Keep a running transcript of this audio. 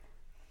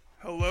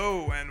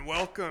and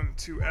welcome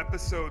to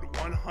episode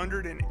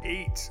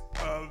 108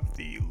 of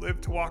the Live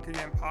to Walk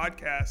Again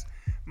podcast.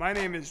 My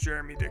name is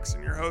Jeremy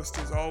Dixon, your host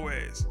as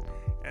always.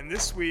 And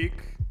this week,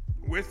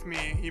 with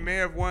me, he may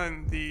have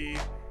won the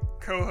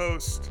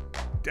co-host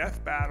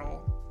death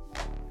battle.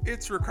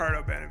 It's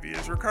Ricardo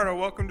Benavides. Ricardo,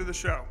 welcome to the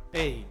show.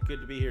 Hey,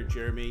 good to be here,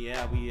 Jeremy.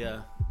 Yeah, we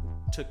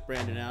took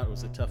Brandon out. It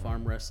was a tough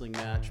arm wrestling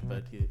match,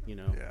 but you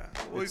know. Yeah.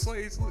 Well, he's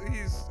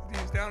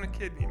down a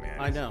kidney, man.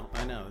 I know.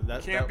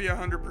 That can't be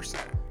 100%.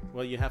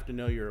 Well, you have to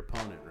know your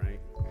opponent, right?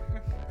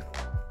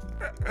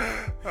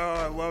 Oh,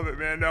 I love it,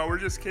 man. No, we're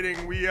just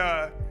kidding.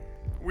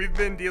 We've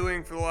been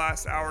dealing for the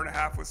last hour and a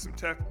half with some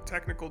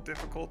technical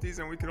difficulties,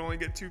 and we can only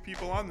get two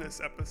people on this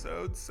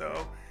episode.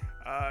 So,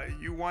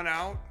 you won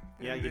out.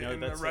 Yeah, in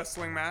the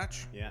wrestling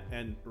match. Yeah,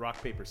 and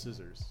rock paper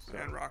scissors. So.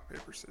 And rock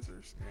paper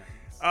scissors.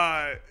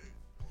 Yeah.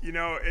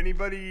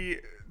 Anybody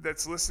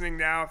that's listening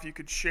now, if you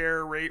could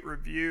share, rate,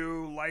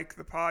 review, like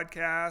the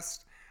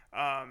podcast.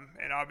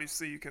 And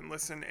obviously you can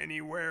listen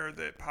anywhere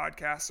that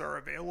podcasts are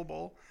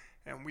available,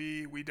 and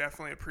we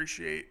definitely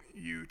appreciate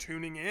you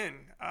tuning in.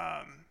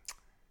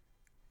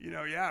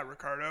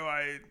 Ricardo,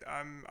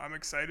 I'm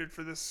excited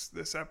for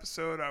this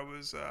episode. I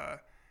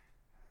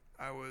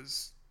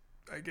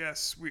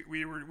guess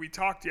we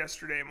talked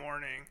yesterday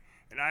morning,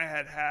 and I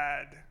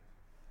had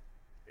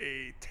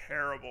a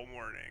terrible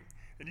morning,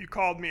 and you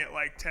called me at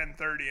like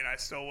 10:30 and I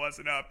still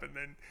wasn't up, and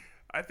then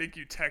I think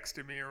you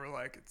texted me or were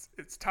like,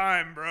 it's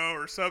time, bro,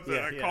 or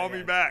something. Call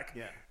me back.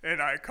 Yeah.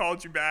 And I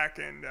called you back,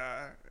 and,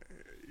 I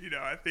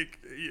think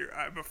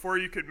before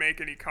you could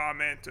make any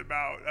comment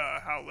about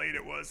how late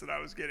it was that I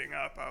was getting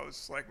up, I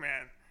was like,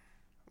 man,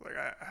 like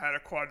I had a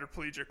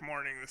quadriplegic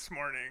morning this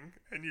morning,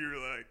 and you were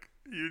like,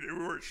 you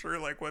weren't sure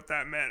like what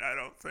that meant, I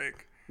don't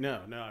think.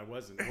 No, I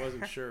wasn't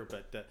sure,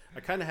 but I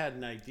kind of had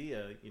an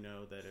idea,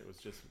 that it was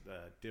just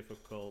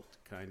difficult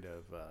kind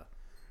of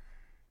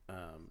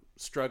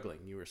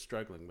struggling. You were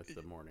struggling with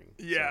the morning.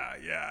 Yeah.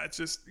 It's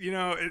just,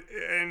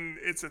 and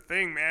it's a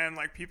thing, man.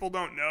 Like, people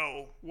don't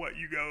know what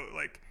you go,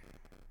 like,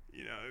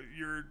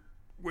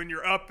 when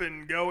you're up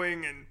and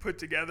going and put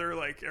together,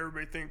 like,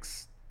 everybody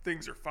thinks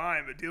things are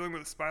fine, but dealing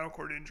with a spinal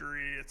cord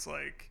injury, it's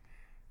like,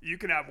 you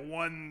can have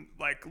one,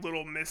 like,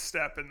 little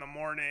misstep in the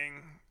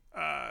morning,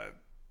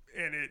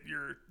 and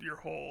your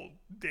whole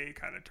day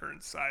kind of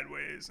turns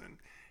sideways, and,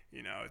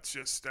 it's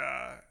just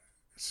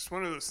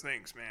one of those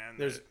things, man.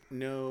 There's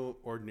no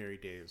ordinary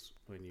days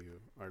when you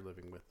are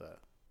living with a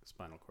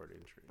spinal cord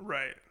injury.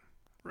 Right.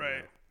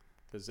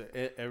 Because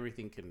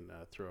everything can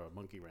throw a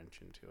monkey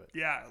wrench into it.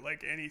 Yeah,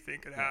 like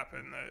anything could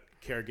happen. That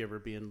caregiver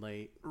being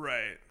late.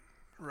 Right.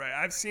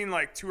 I've seen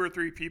like 2 or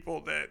 3 people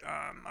that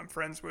I'm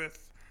friends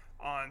with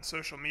on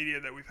social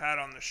media that we've had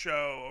on the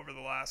show over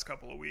the last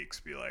couple of weeks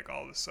be like,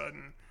 all of a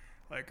sudden,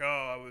 like,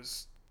 oh, I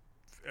was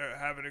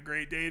having a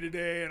great day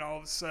today, and all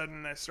of a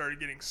sudden I started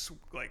getting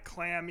like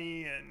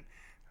clammy and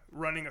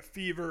running a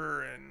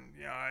fever, and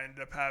I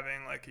ended up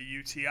having like a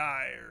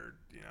UTI, or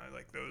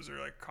like those are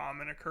like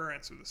common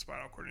occurrence with a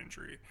spinal cord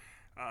injury.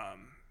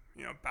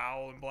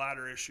 Bowel and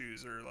bladder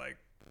issues are like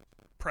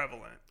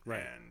prevalent,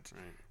 right.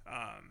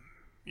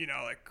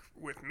 Like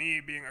with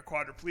me being a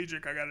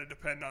quadriplegic, I got to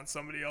depend on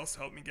somebody else to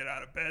help me get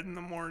out of bed in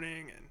the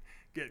morning and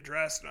get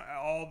dressed, and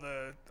all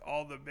the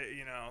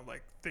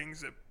like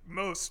things that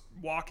most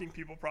walking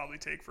people probably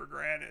take for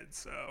granted.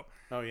 So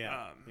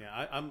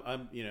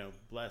I'm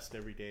blessed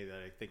every day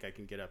that I think I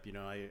can get up.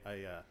 I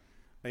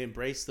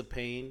embrace the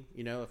pain,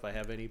 if I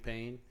have any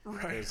pain,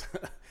 right?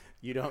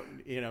 You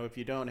don't, if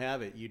you don't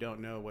have it, you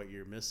don't know what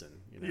you're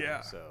missing.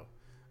 Yeah. So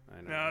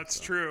I know. No, it's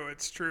true,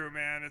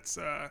 man. It's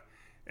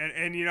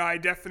and I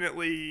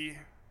definitely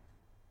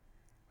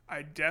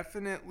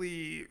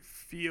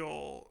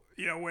feel,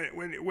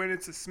 when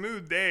it's a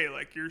smooth day,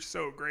 like, you're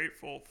so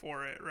grateful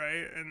for it,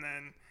 right? And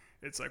then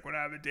it's like when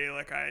I have a day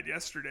like I had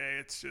yesterday,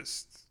 it's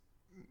just,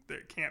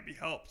 that can't be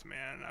helped,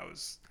 man. I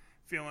was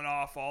feeling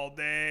off all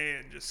day,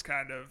 and just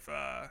kind of,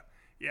 man,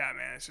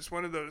 it's just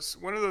one of those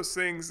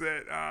things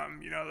that,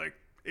 like,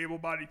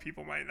 able-bodied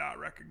people might not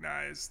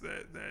recognize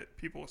that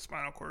people with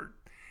spinal cord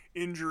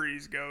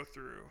injuries go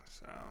through.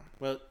 So,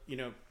 well,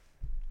 you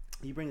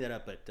bring that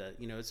up, but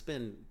it's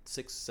been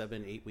 6,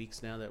 7, 8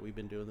 weeks now that we've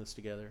been doing this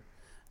together.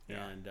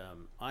 Yeah. And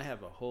I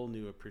have a whole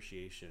new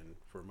appreciation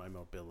for my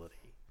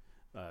mobility.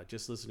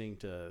 Just listening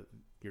to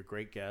your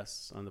great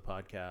guests on the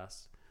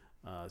podcast,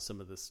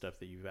 some of the stuff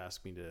that you've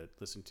asked me to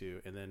listen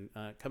to, and then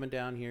coming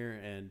down here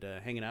and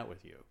hanging out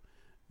with you.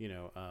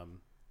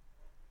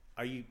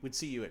 I would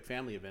see you at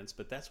family events,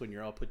 but that's when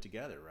you're all put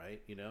together,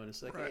 right? And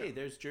it's like, right. Hey,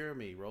 there's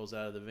Jeremy, rolls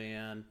out of the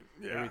van,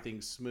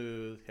 everything's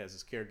smooth, has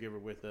his caregiver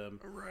with him,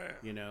 right?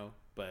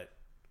 But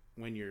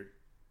when you're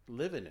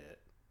living it,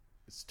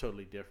 it's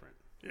totally different.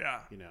 Yeah.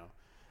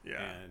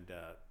 Yeah. And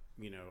a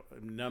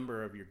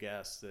number of your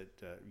guests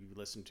that you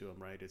listen to them,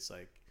 right? It's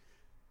like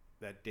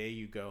that day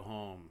you go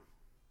home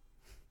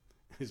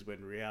is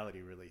when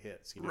reality really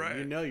hits.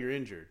 Right. You're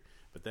injured,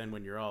 but then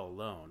when you're all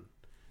alone.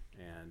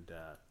 And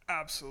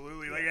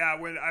absolutely. Yeah.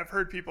 Like, when I've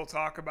heard people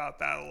talk about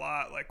that a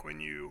lot, like when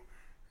you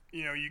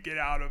you get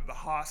out of the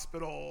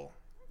hospital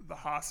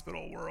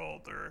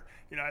world, or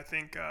I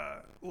think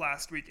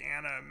last week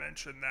Anna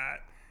mentioned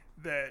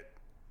that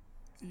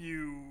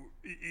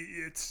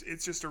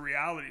it's just a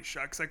reality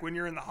shock. 'Cause like when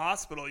you're in the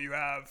hospital, you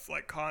have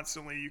like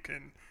constantly you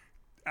can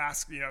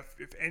ask,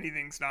 if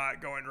anything's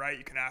not going right,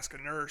 you can ask a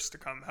nurse to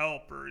come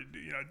help or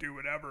do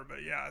whatever.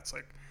 But yeah, it's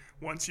like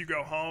once you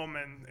go home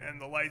and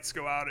the lights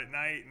go out at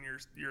night and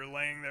you're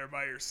laying there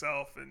by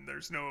yourself and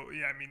there's no,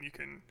 I mean, you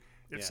can,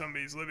 if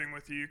somebody's living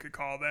with you, you could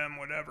call them,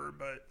 whatever.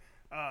 But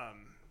I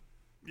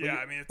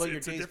mean,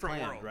 it's a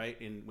different world,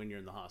 right? When you're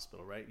in the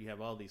hospital, right? You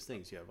have all these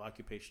things. You have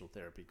occupational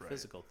therapy,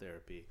 physical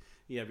therapy.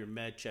 You have your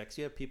med checks.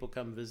 You have people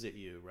come visit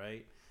you,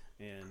 right?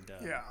 And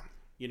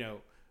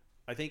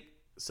I think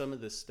some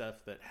of the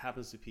stuff that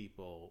happens to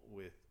people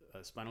with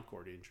spinal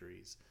cord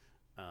injuries,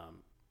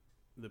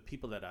 the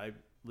people that I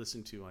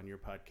listen to on your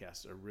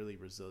podcast are really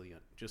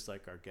resilient, just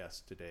like our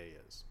guest today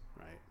is,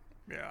 right?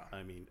 Yeah.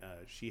 I mean,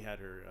 she had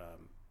her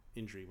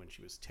injury when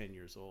she was 10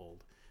 years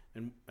old.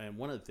 And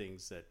one of the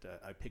things that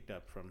I picked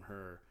up from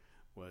her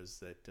was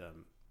that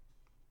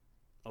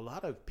a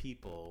lot of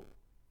people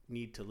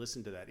need to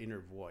listen to that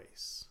inner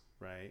voice,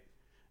 right?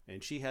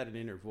 And she had an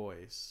inner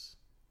voice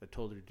that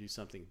told her to do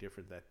something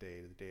different that day,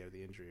 the day of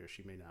the injury, or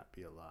she may not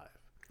be alive.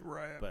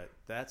 Right. But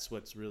that's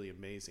what's really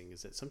amazing,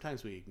 is that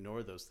sometimes we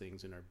ignore those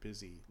things in our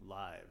busy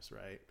lives,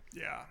 right?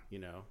 Yeah.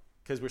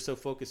 Because we're so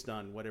focused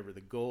on whatever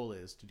the goal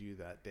is to do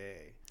that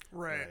day.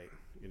 Right.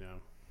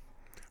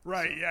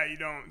 Right. So. Yeah. You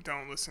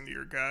don't listen to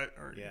your gut.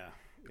 Or Yeah.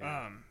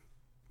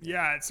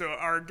 And so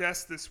our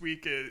guest this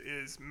week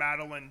is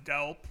Madeline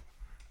Delp.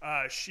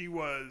 She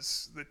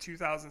was the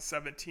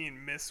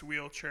 2017 Miss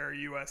Wheelchair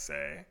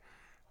USA.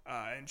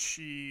 And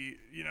she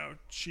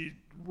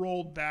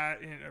rolled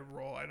that in a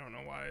roll. I don't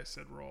know why I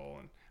said roll.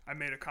 And I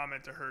made a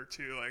comment to her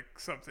too, like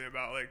something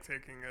about like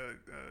taking a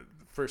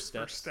first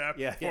step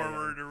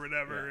forward or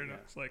whatever. Yeah, and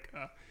it's like,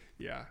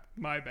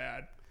 my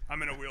bad.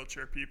 I'm in a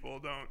wheelchair,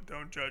 people.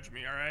 Don't judge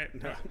me. All right.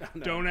 No.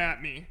 Don't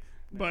at me.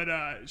 No.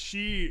 But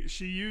she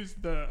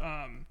used the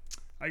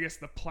I guess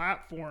the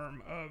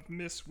platform of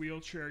Miss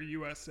Wheelchair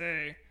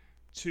USA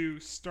to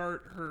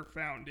start her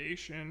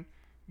foundation,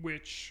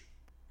 which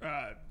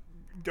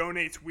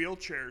donates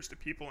wheelchairs to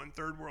people in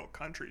third world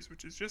countries,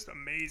 which is just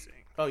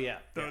amazing. Oh yeah.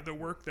 The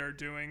work they're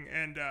doing.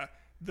 And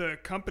the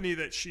company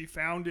that she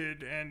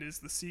founded and is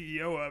the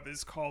CEO of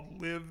is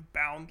called Live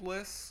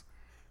Boundless.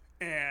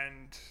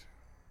 And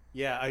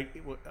yeah, I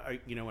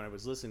when I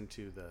was listening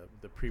to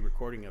the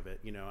pre-recording of it,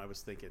 I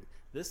was thinking,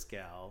 this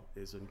gal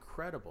is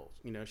incredible.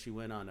 She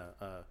went on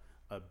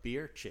a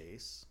beer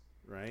chase,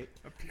 right?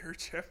 A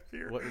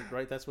beer? What,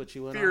 right? That's what she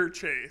went on? Fear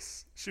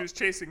chase. She was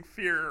chasing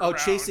fear Oh, around.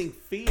 chasing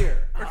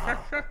fear.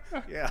 Oh,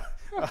 yeah.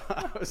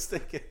 I was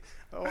thinking,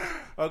 okay,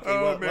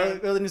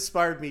 well, it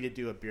inspired me to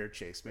do a beer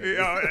chase, maybe.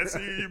 Yeah, so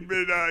you've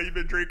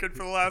been drinking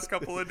for the last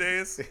couple of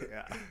days.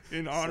 Yeah.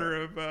 In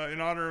honor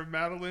of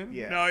Madeline.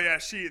 Yeah. No, yeah,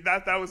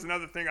 that was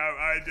another thing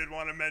I did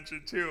want to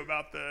mention too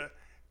about the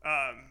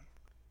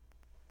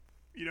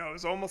it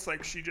was almost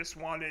like she just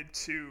wanted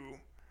to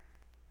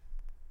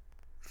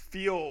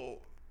feel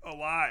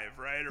alive,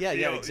 right?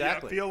 Or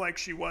exactly. Feel like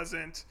she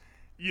wasn't.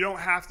 You don't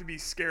have to be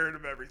scared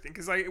of everything,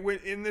 because like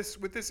with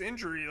this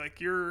injury,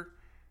 like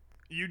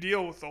you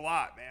deal with a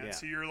lot, man. Yeah.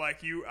 So you're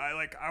like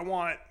I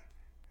want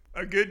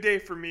a good day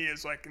for me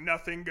is like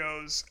nothing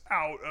goes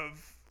out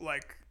of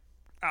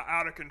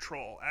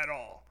control at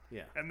all.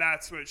 Yeah. And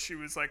that's what she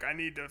was like. I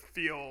need to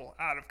feel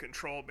out of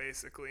control,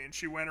 basically. And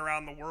she went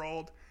around the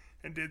world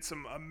and did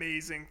some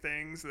amazing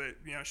things that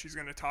she's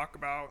going to talk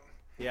about.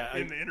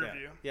 In the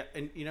interview. Yeah,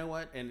 and you know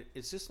what? And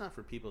it's just not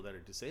for people that are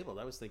disabled.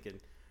 I was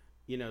thinking,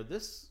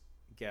 this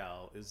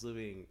gal is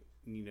living,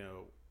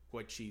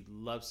 what she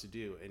loves to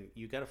do, and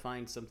you got to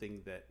find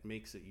something that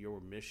makes it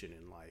your mission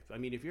in life. I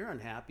mean, if you're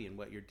unhappy in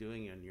what you're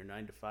doing in your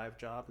 9-to-5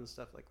 job and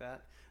stuff like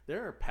that,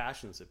 there are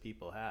passions that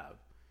people have.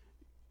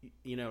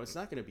 It's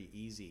not going to be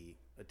easy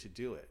to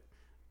do it,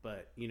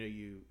 but you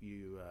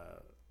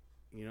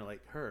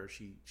like her,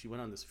 she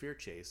went on this fear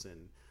chase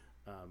and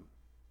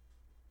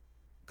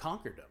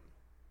conquered them.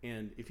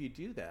 And if you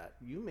do that,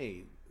 you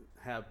may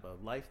have a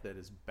life that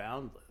is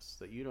boundless,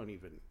 that you don't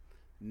even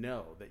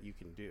know that you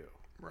can do.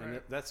 Right.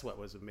 And that's what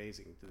was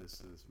amazing to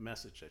this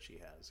message that she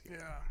has.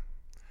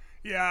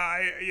 Yeah.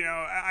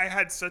 I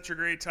had such a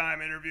great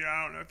time interviewing.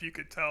 I don't know if you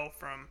could tell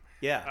from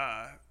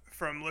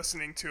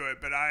listening to it,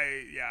 but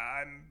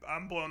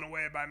I'm blown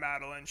away by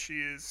Madeline.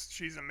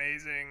 She's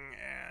amazing,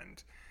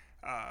 and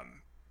I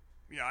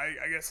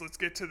guess let's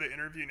get to the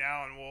interview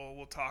now, and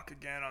we'll talk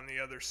again on the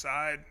other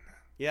side.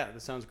 Yeah,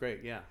 that sounds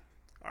great. Yeah.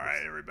 All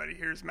right, everybody.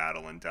 Here's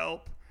Madeline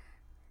Delp.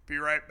 Be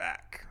right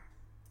back.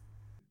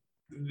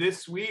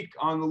 This week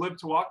on the Live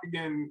to Walk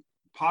Again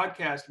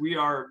podcast, we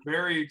are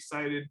very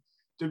excited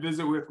to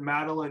visit with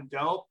Madeline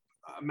Delp.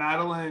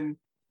 Madeline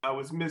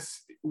was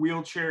Miss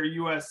Wheelchair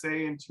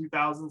USA in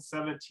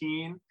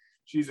 2017.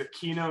 She's a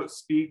keynote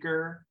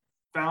speaker.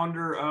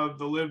 founder of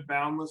the Live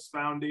Boundless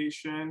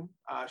Foundation.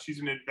 She's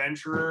an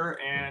adventurer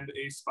and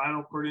a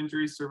spinal cord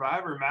injury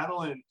survivor.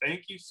 Madeline,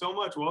 thank you so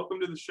much. Welcome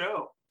to the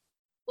show.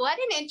 What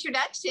an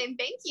introduction.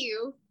 Thank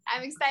you.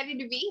 I'm excited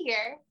to be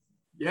here.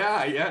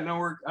 Yeah,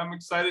 no, I'm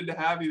excited to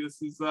have you.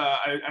 This is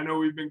I know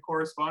we've been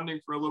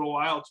corresponding for a little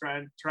while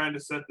trying to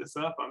set this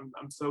up.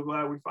 I'm so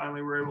glad we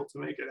finally were able to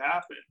make it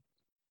happen.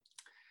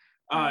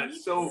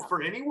 So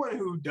for anyone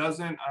who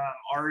doesn't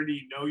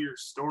already know your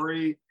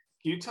story,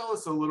 can you tell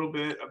us a little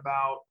bit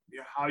about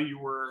how you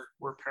were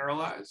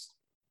paralyzed?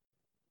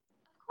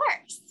 Of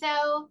course.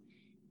 So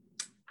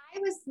I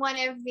was one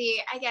of the,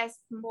 I guess,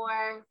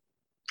 more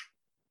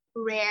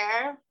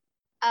rare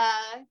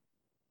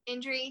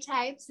injury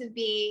types of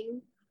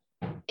being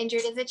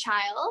injured as a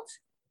child.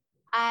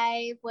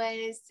 I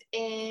was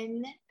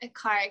in a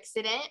car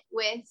accident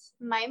with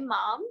my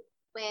mom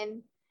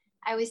when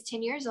I was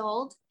 10 years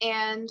old,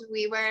 and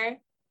we were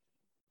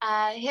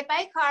hit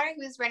by a car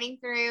who was running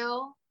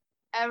through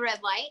a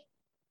red light,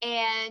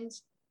 and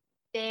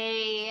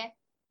they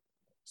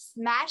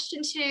smashed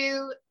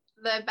into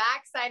the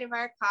backside of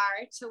our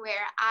car to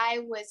where I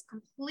was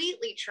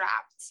completely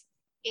trapped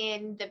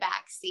in the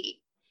back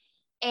seat.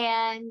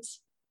 And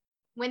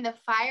when the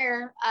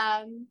fire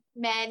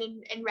men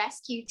and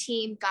rescue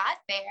team got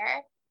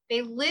there,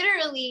 they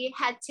literally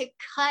had to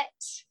cut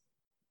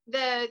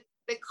the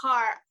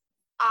car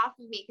off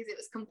of me because it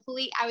was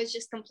I was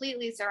just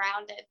completely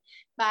surrounded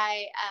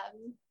by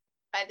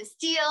the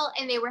steel,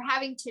 and they were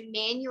having to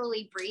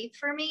manually breathe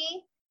for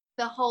me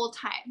the whole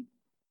time.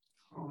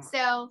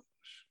 So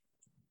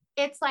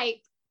it's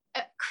like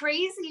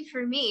crazy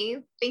for me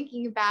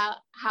thinking about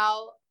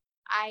how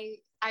I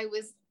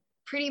was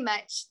pretty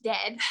much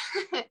dead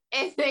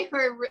and they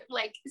were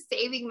like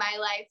saving my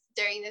life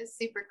during those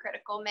super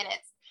critical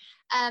minutes.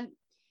 And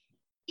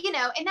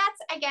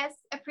that's, I guess,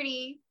 a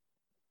pretty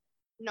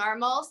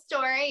normal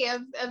story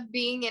of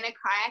being in a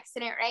car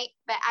accident, right?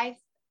 But I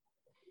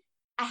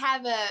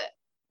have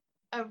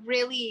a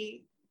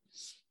really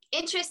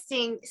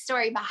interesting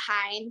story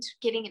behind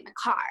getting in the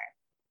car.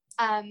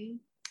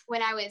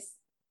 When I was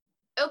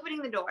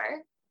opening the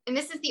door, and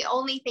this is the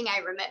only thing I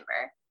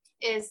remember,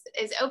 is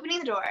opening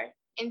the door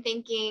and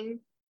thinking,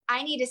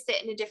 I need to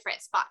sit in a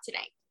different spot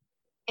tonight.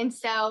 And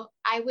so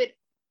I would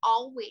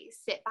always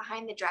sit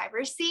behind the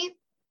driver's seat.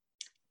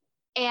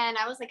 And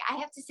I was like, I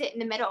have to sit in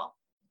the middle.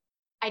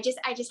 I just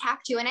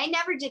have to. And I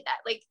never did that.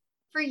 Like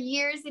for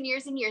years and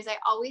years and years, I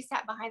always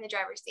sat behind the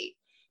driver's seat.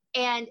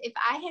 And if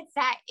I had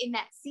sat in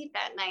that seat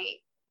that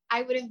night,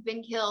 I would have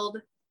been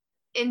killed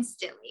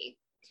instantly.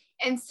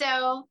 And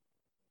so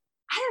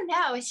I don't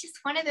know. It's just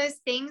one of those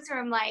things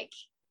where I'm like,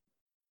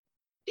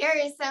 there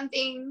is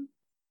something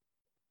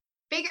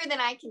bigger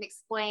than I can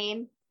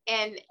explain,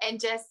 and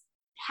just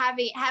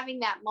having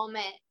that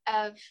moment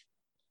of,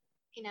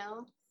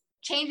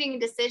 changing a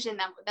decision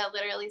that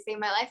literally saved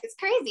my life is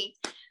crazy.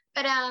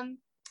 But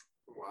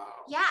wow.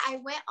 Yeah, I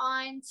went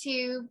on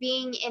to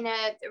being in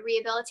a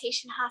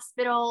rehabilitation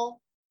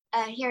hospital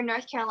here in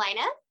North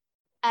Carolina,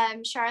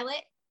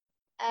 Charlotte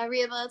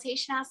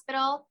Rehabilitation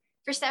Hospital,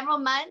 for several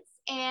months,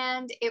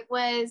 and it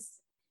was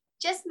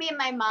just me and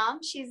my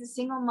mom. She's a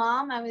single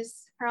mom. I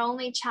was her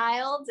only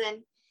child,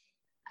 and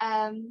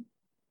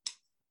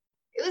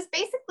it was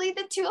basically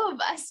the two of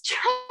us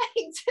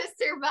trying to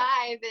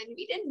survive, and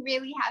we didn't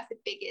really have the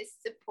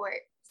biggest support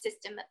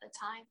system at the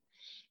time.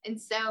 And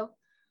so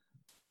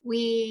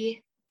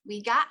we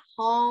got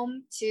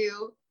home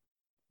to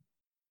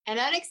an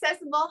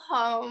inaccessible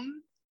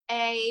home,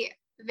 a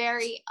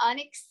very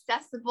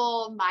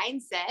inaccessible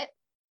mindset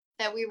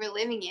that we were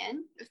living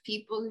in, of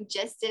people who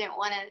just didn't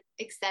want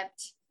to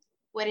accept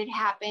what had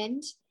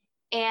happened.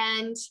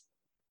 And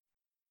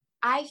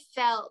I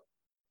felt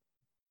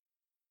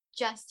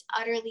just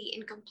utterly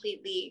and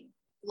completely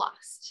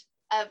lost.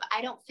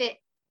 I don't fit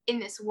in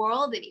this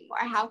world anymore.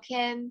 How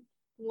can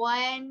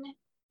 1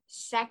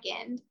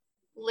 second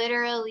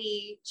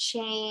literally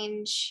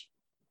change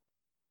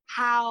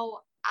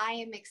how I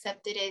am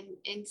accepted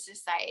in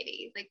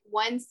society? Like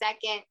 1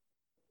 second,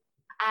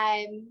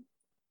 I'm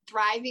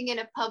thriving in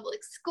a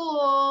public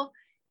school,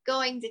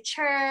 going to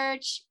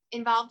church,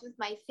 involved with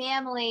my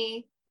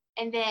family,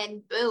 and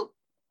then boom,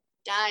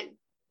 done.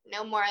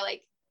 No more.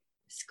 Like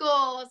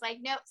school was like,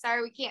 nope,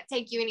 sorry, we can't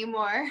take you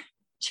anymore.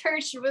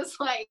 Church was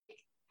like,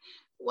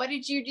 what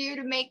did you do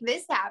to make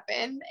this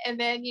happen? And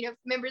then,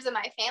 members of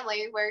my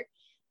family were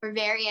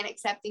very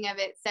unaccepting of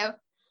it. So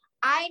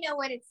I know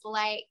what it's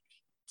like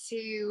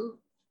to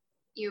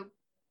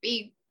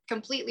be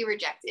completely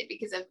rejected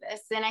because of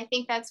this. And I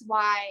think that's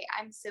why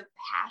I'm so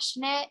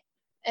passionate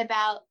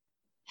about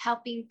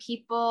helping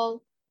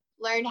people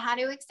learn how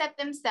to accept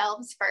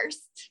themselves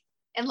first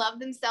and love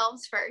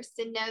themselves first,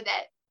 and know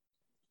that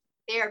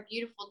they are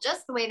beautiful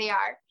just the way they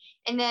are,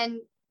 and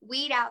then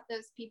weed out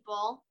those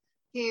people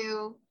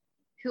who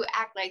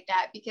act like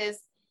that. Because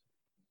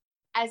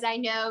as I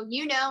know,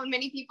 and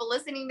many people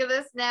listening to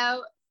this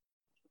know,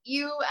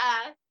 you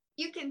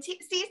can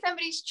see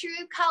somebody's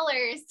true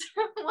colors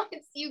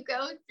once you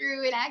go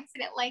through an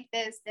accident like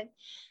this.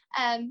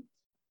 And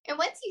And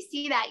once you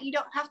see that, you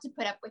don't have to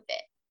put up with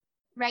it,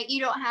 right?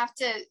 You don't have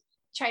to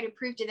try to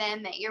prove to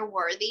them that you're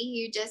worthy.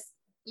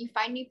 You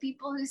find new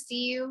people who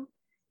see you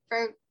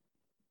for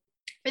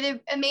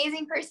the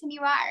amazing person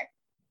you are.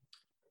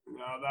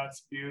 No,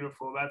 that's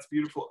beautiful. That's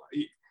beautiful.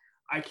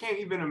 I can't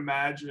even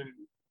imagine,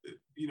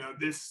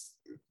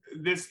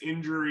 this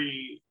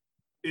injury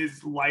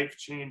is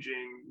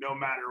life-changing no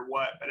matter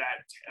what. But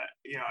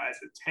as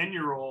a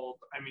 10-year-old,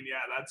 I mean,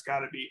 yeah, that's got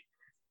to be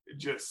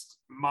just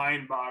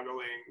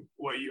mind-boggling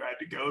what you had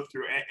to go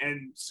through.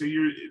 And so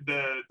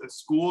the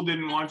school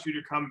didn't want you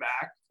to come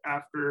back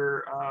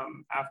after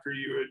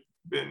you had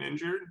been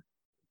injured?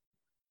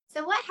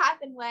 So what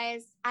happened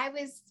was I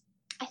was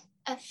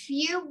a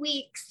few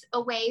weeks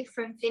away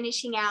from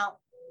finishing out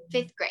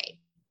 5th grade.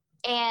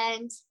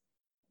 And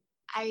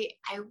I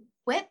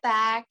went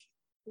back,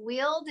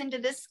 wheeled into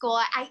this school.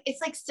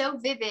 It's like so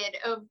vivid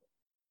of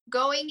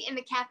going in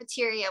the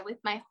cafeteria with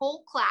my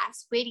whole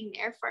class waiting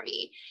there for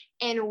me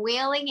and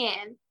wheeling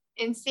in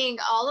and seeing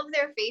all of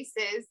their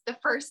faces the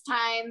first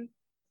time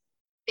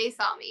they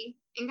saw me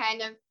and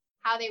kind of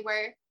how they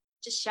were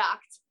just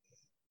shocked.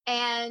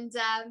 And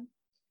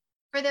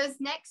for those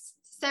next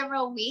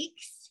several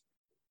weeks,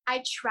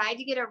 I tried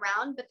to get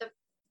around, but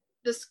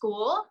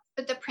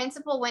the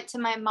principal went to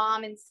my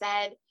mom and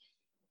said,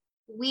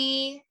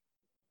 we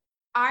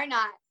are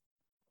not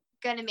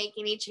going to make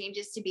any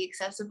changes to be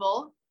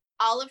accessible.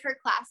 All of her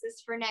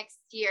classes for next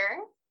year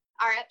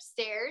are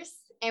upstairs,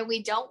 and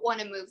we don't want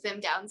to move them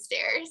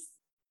downstairs.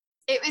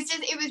 It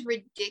was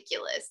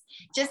ridiculous.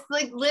 Just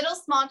like little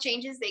small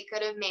changes they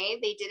could have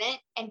made, they didn't.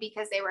 And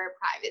because they were a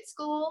private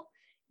school,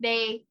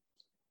 they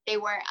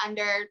weren't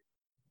under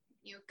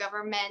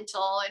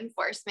governmental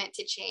enforcement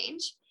to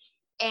change.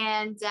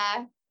 And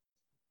that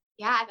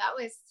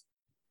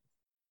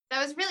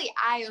was really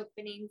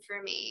eye-opening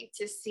for me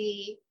to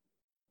see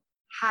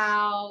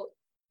how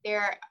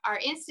there are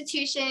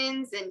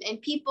institutions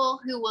and people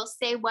who will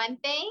say one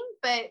thing,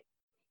 but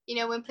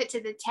when put to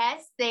the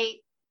test,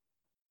 they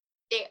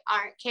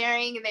aren't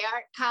caring and they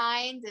aren't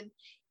kind. And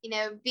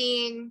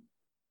being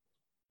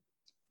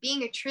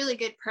a truly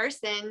good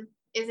person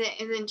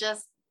isn't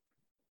just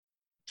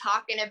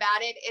talking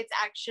about it. It's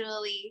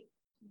actually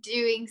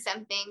doing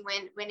something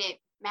when it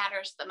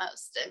matters the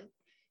most and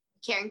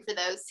caring for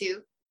those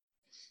who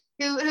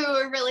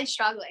are really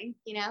struggling.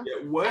 Yeah,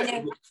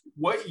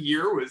 what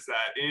year was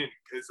that in?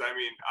 Because I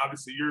mean,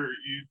 obviously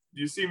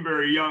you seem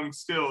very young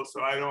still,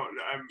 so I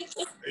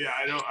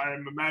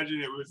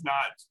imagine it was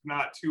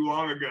not too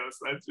long ago.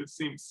 So that just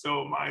seems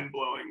so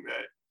mind-blowing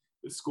that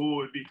the school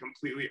would be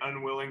completely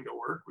unwilling to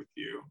work with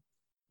you.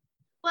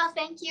 Well,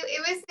 thank you.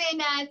 It was in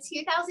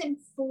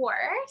 2004,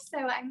 so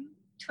I'm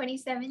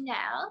 27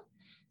 now,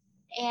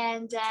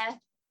 and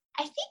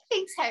I think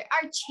things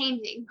are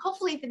changing,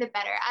 hopefully for the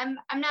better. I'm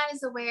not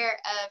as aware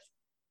of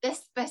the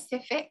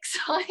specifics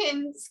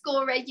on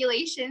school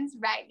regulations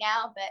right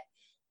now, but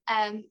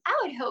I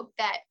would hope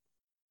that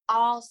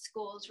all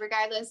schools,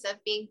 regardless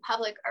of being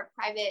public or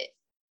private,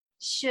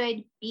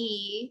 should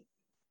be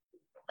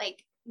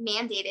like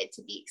mandated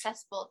to be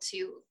accessible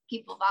to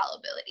people of all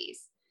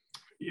abilities.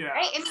 Yeah.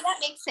 Right? I mean, that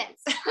makes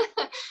sense.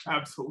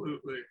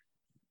 Absolutely.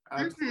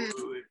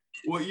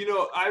 Well,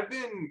 I've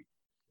been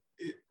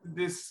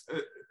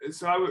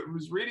so I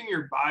was reading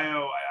your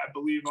bio, I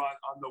believe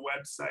on the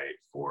website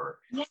for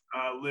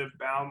Live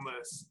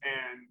Boundless,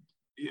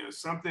 and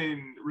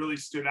something really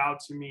stood out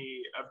to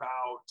me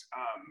about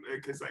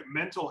because like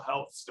mental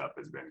health stuff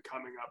has been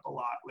coming up a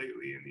lot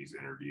lately in these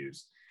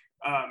interviews,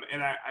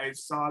 and I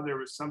saw there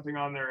was something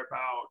on there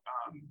about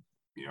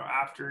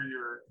after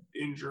your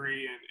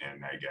injury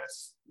and I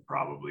guess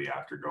probably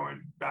after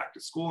going back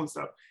to school and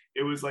stuff,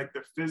 it was like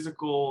the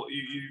physical,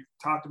 you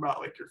talked about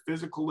like your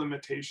physical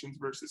limitations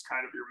versus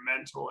kind of your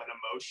mental and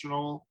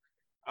emotional,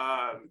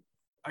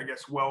 I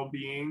guess,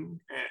 well-being,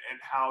 and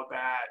how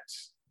that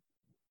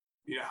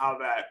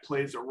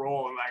plays a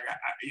role. And like,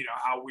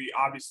 how we,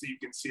 obviously you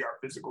can see our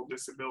physical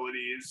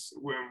disabilities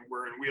when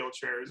we're in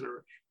wheelchairs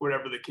or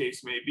whatever the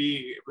case may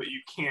be, but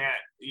you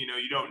can't,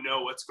 you don't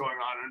know what's going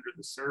on under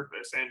the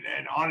surface.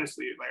 And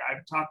honestly, like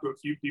I've talked to a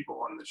few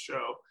people on the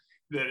show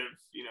that have,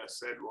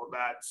 said, well,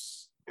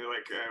 that's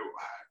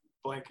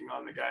blanking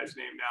on the guy's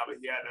name now, but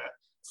he had a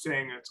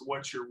saying, it's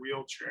what's your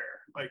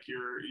wheelchair? Like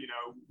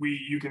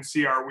you can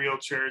see our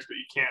wheelchairs, but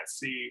you can't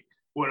see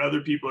what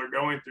other people are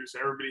going through. So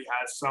everybody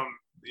has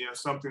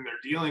something they're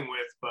dealing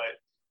with, but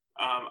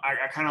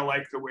I kind of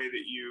like the way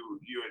that you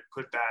had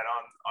put that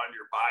on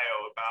your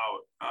bio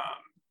about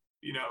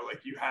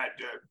like you had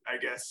to, I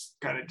guess,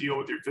 kind of deal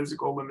with your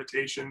physical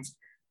limitations,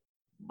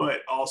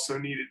 but also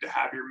needed to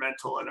have your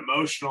mental and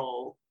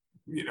emotional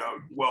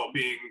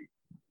well-being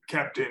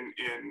kept in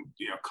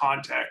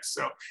context.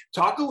 So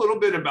talk a little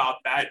bit about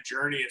that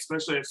journey,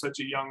 especially as such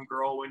a young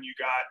girl when you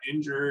got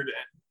injured,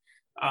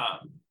 and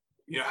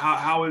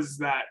how is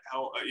that,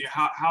 how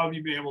have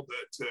you been able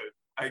to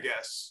I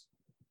guess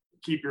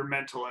keep your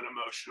mental and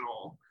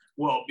emotional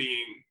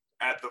well-being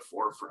at the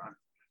forefront?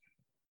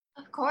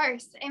 Of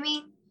course. I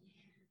mean,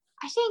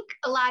 I think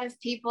a lot of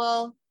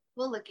people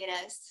will look at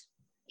us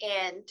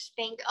and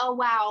think, oh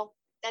wow,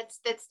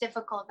 that's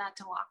difficult not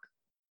to walk.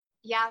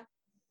 Yeah,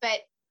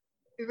 but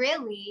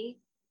really,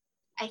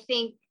 I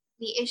think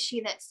the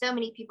issue that so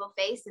many people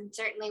face, and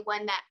certainly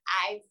one that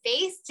I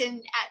faced and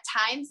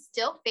at times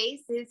still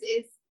face,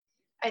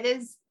 are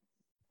those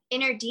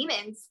inner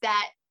demons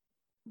that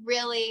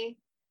really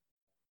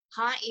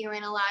haunt you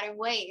in a lot of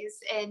ways.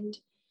 And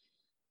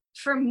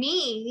for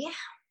me,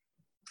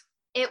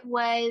 it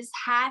was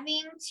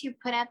having to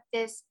put up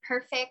this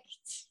perfect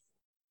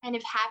kind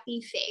of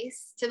happy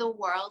face to the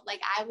world,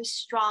 like I was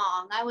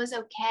strong, I was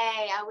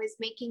okay, I was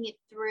making it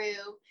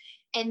through.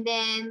 And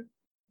then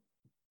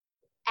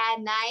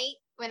at night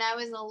when I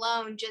was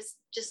alone, just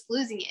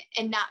losing it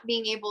and not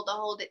being able to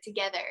hold it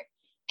together.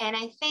 And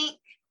I think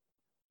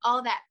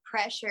all that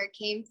pressure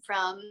came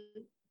from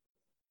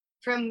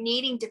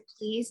needing to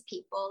please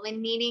people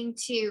and needing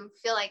to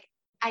feel like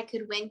I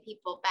could win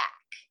people back,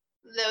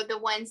 the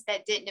ones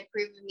that didn't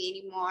approve of me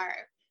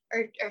anymore,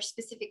 or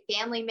specific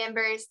family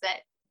members that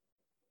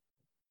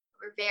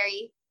were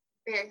very,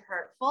 very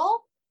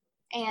hurtful.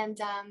 And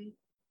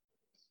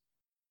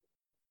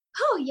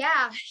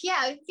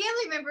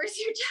family members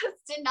who just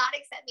did not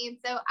accept me. And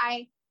so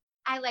I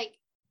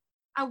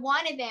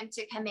wanted them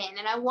to come in,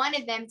 and I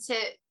wanted them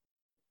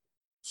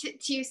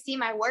to see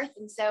my worth.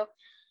 And so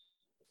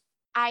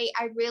I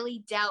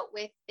really dealt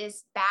with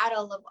this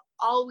battle of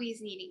always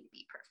needing to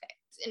be perfect,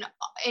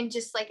 and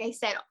just like I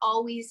said,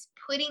 always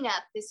putting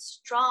up this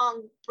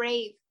strong,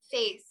 brave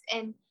face.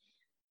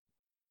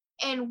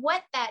 And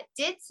what that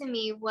did to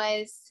me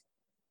was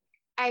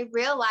I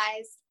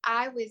realized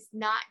I was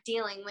not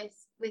dealing with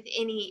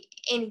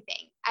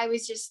anything. I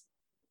was just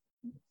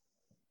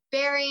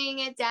burying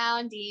it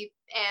down deep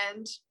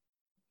and,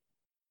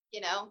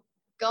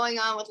 going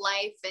on with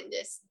life and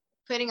just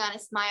putting on a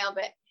smile,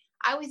 but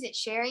I wasn't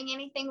sharing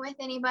anything with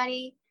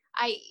anybody.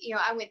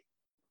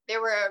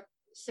 There were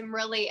some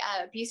really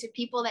abusive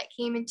people that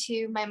came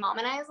into my mom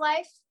and I's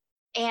life.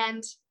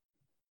 And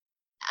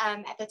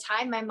at the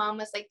time, my mom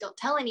was like, don't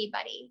tell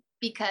anybody,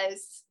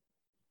 because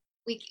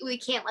we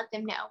can't let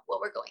them know what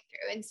we're going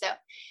through. And so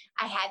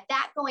I had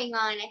that going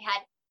on. I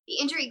had the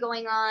injury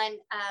going on,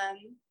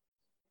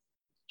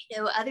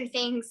 other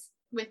things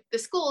with the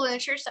school and the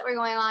church that were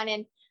going on.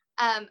 And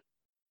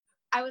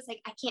I was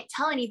like, I can't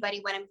tell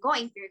anybody what I'm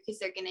going through because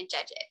they're going to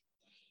judge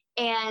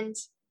it. And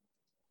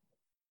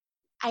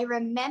I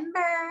remember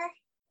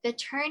the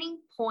turning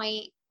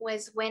point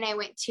was when I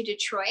went to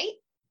Detroit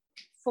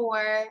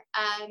for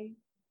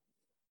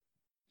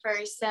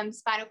some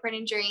spinal cord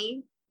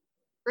injury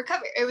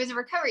recovery. It was a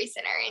recovery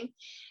center. And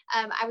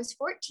I was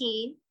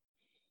 14,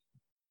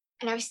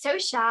 and I was so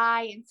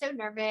shy and so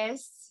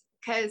nervous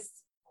because,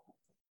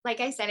 like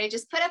I said, I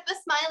just put up a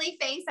smiley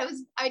face.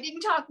 I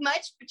didn't talk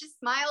much, but just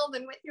smiled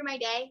and went through my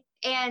day.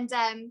 And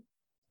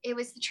it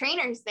was the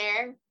trainers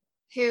there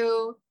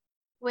who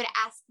would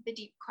ask the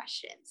deep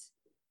questions.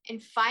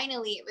 And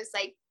finally, it was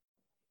like,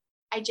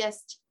 I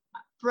just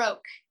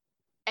broke.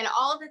 And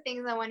all the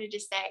things I wanted to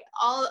say,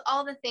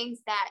 all the things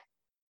that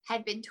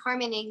had been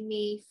tormenting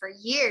me for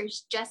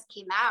years just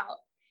came out.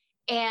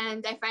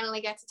 And I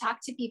finally got to talk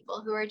to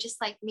people who are just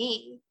like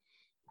me.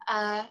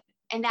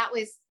 And that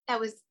was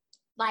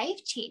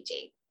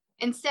life-changing.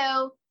 And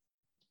so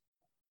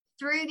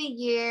through the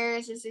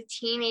years as a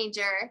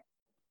teenager,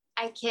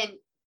 I can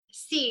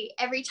see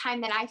every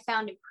time that I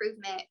found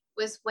improvement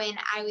was when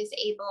I was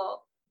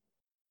able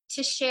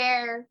to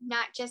share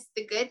not just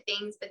the good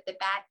things, but the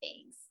bad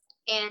things,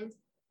 and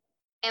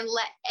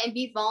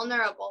be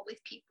vulnerable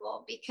with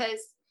people. Because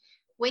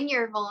when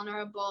you're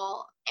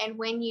vulnerable and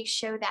when you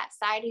show that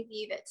side of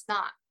you that's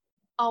not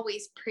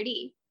always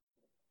pretty,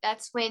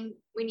 that's when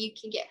you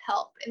can get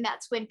help, and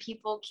that's when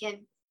people can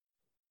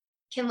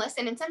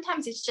listen. And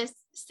sometimes it's just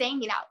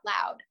saying it out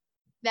loud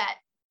that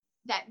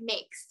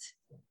makes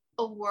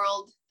a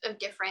world of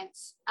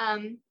difference.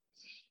 And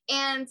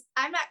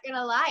I'm not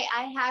gonna lie,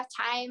 I have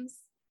times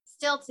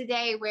still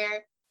today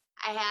where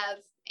I have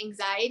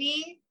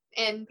anxiety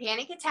and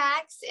panic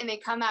attacks, and they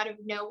come out of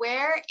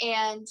nowhere,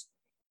 and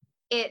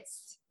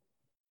it's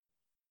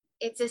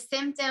a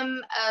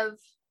symptom of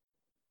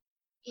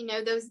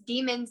those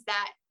demons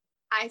that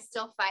I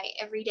still fight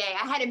every day.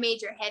 I had a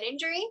major head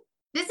injury.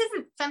 This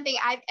isn't something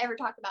I've ever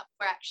talked about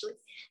before, actually.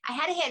 I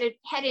had a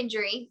head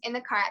injury in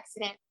the car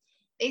accident.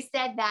 They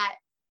said that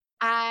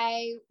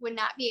I would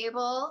not be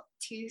able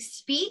to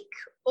speak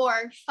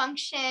or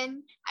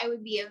function. I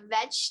would be a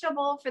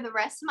vegetable for the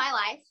rest of my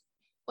life.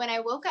 When I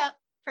woke up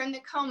from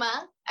the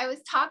coma, I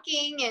was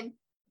talking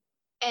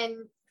and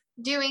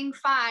doing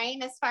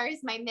fine as far as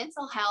my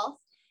mental health.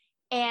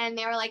 And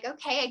they were like,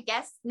 okay, I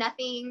guess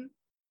nothing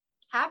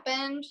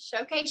happened.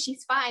 Okay,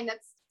 she's fine.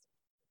 That's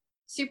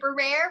super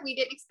rare. We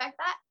didn't expect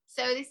that.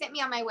 So they sent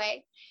me on my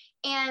way.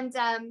 And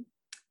a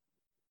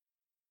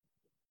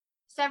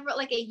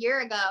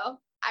year ago,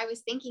 I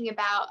was thinking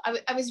about,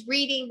 I was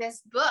reading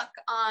this book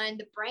on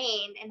the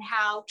brain and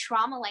how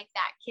trauma like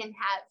that can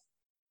have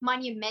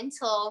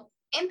monumental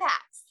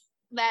impacts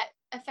that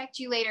affect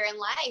you later in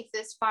life,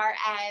 as far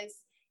as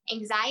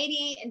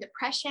anxiety and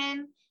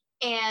depression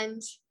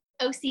and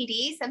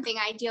OCD, something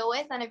I deal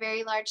with on a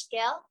very large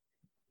scale.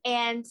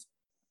 And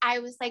I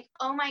was like,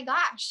 oh my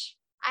gosh,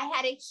 I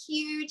had a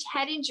huge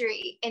head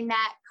injury in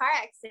that car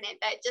accident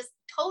that just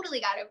totally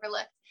got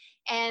overlooked.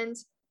 And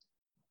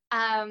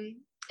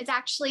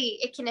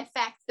it can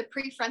affect the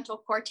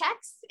prefrontal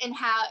cortex and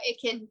how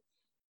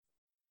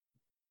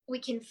we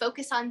can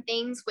focus on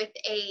things with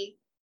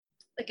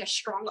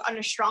on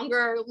a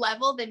stronger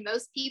level than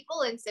most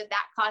people. And so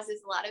that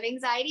causes a lot of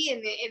anxiety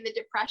in the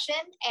depression.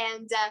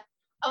 And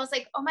I was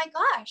like, oh my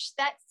gosh,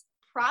 that's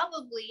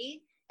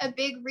probably a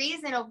big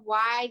reason of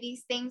why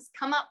these things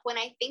come up when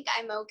I think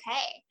I'm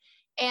okay.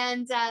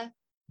 And,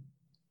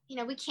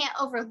 we can't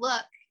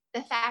overlook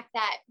the fact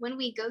that when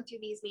we go through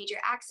these major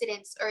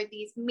accidents or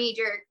these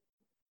major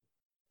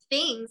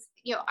things,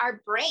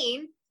 our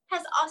brain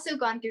has also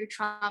gone through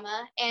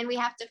trauma, and we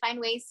have to find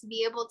ways to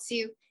be able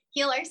to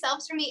heal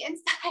ourselves from the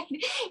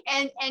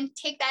inside and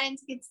take that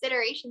into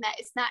consideration, that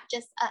it's not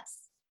just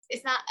us.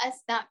 It's not us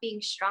not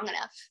being strong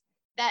enough,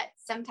 that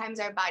sometimes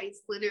our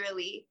bodies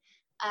literally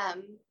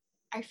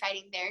are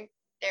fighting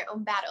their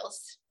own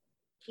battles,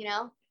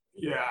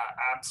 Yeah,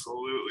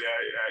 absolutely.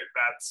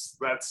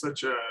 That's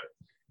such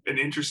an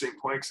interesting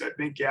point, because I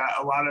think,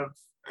 a lot of,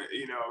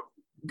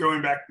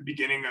 going back to the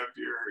beginning of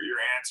your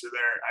answer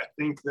there, I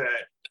think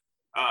that,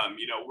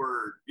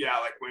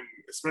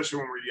 especially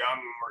when we're young,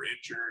 when we're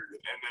injured,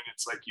 and then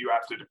it's like you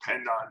have to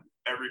depend on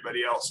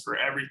everybody else for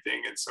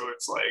everything. And so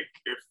it's like,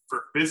 if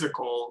for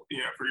physical,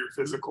 for your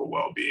physical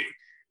well-being,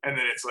 and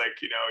then it's like,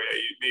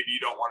 maybe you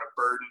don't want to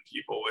burden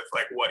people with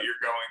like what you're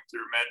going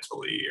through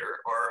mentally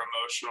or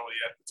emotionally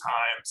at the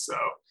time. So,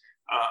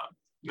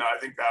 no, I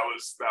think that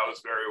was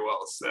very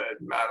well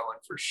said,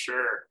 Madeline, for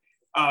sure.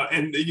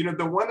 And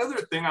the one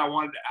other thing I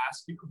wanted to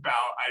ask you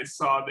about, I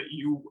saw that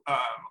you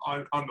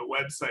on the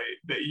website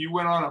that you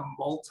went on a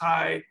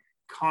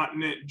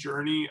multi-continent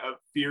journey of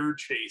fear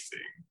chasing,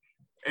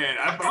 and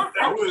I thought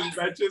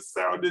that just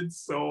sounded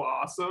so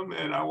awesome,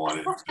 and I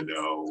wanted to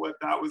know what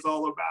that was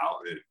all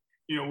about,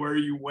 and where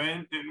you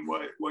went and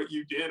what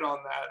you did on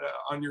that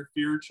on your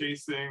fear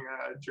chasing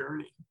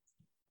journey.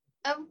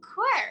 Of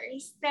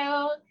course.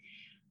 So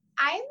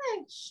I'm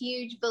a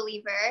huge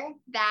believer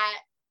that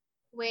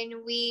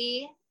when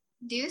we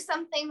do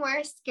something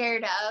we're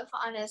scared of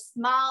on a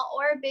small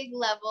or big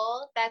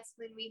level, that's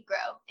when we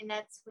grow, and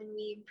that's when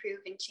we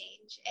improve and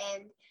change.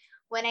 And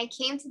when I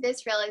came to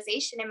this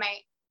realization in my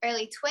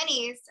early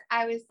 20s,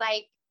 I was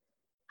like,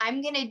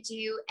 I'm going to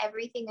do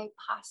everything I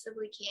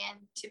possibly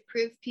can to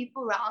prove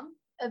people wrong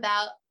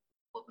about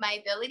my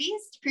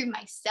abilities, to prove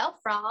myself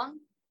wrong,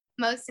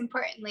 most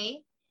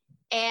importantly,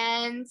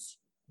 and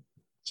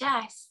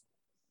just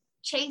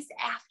chase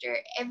after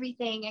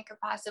everything I could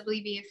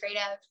possibly be afraid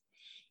of.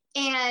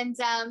 And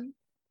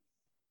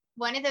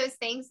one of those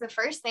things, the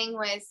first thing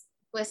was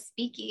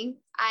speaking.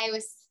 I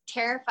was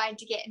terrified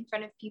to get in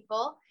front of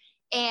people,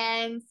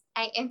 and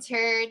I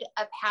entered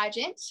a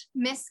pageant,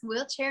 Miss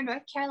Wheelchair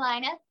North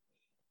Carolina,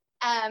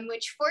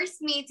 which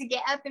forced me to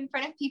get up in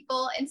front of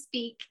people and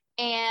speak.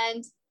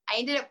 And I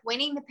ended up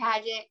winning the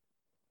pageant,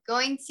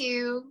 going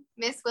to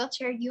Miss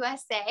Wheelchair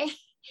USA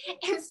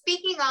and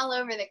speaking all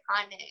over the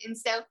continent. And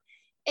so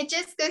it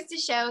just goes to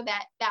show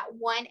that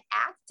one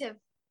act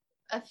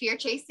of fear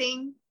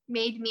chasing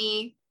made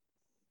me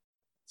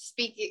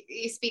speak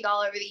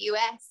all over the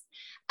US.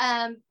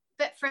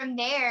 But from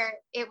there,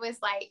 it was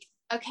like,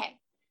 okay,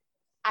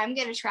 I'm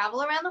going to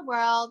travel around the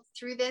world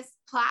through this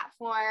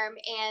platform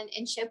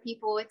and show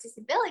people with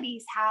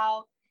disabilities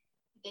how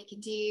they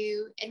can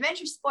do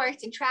adventure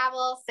sports and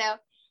travel. So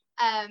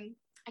I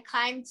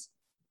climbed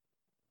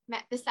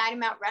the side of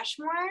Mount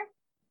Rushmore,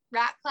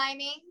 rock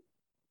climbing,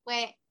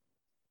 went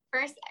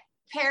first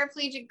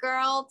paraplegic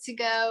girl to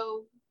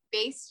go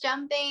base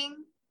jumping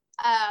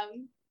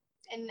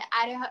in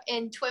Idaho,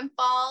 in Twin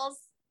Falls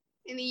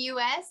in the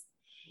US.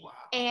 Wow.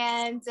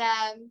 And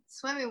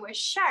swimming with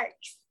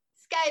sharks,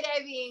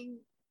 skydiving,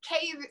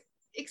 cave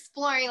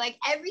exploring, like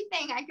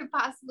everything I could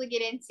possibly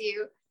get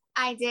into,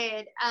 I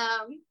did.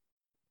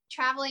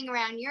 Traveling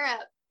around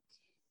Europe,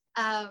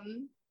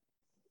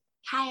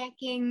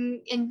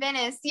 kayaking in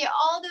Venice,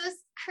 all those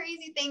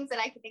crazy things that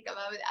I could think of,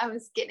 I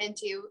was getting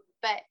into.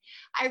 But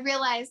I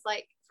realized,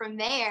 like, from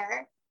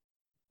there,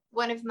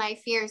 one of my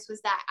fears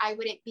was that I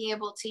wouldn't be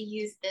able to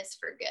use this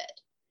for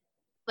good,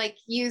 like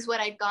use what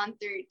I'd gone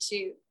through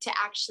to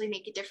actually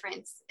make a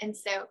difference. And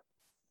so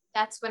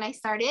that's when I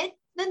started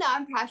the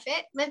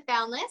nonprofit Live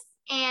Boundless,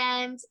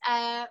 and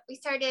we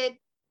started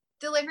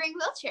delivering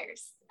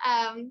wheelchairs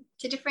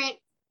to different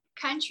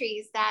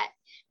countries that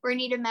were in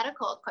need of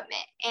medical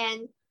equipment.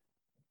 And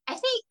I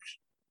think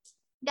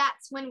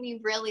that's when we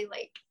really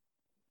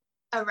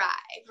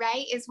arrive,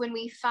 right? Is when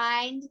we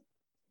find,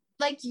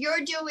 like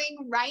you're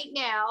doing right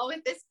now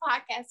with this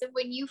podcast, of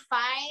when you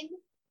find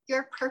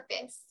your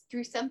purpose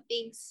through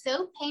something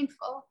so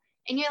painful,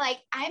 and you're like,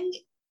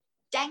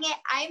 dang it,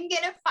 I'm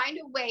gonna find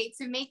a way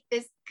to make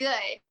this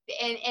good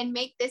and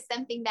make this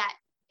something that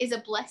is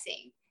a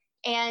blessing.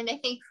 And I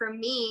think for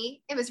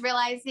me, it was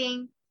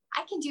realizing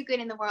I can do good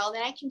in the world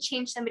and I can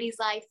change somebody's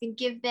life and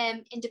give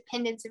them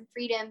independence and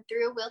freedom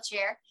through a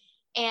wheelchair.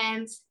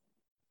 And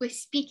with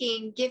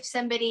speaking, give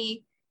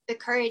somebody the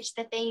courage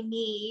that they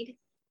need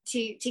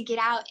to get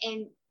out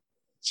and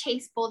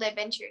chase bold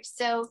adventures.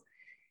 So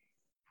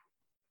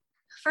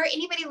for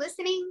anybody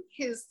listening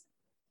who's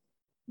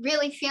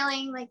really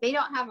feeling like they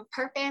don't have a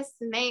purpose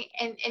and they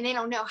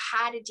don't know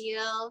how to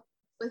deal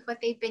with what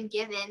they've been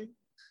given,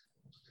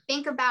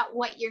 think about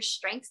what your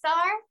strengths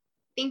are.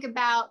 Think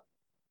about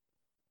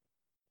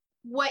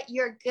what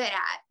you're good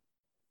at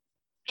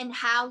and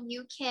how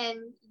you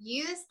can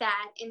use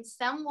that in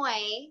some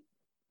way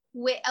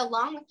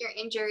along with your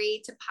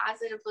injury to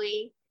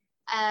positively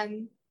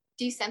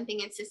do something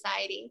in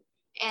society.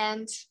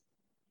 And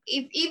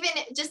if even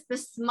just the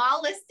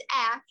smallest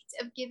act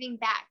of giving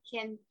back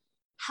can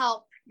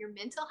help your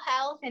mental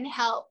health and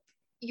help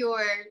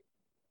your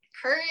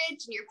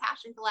courage and your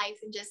passion for life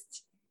in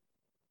just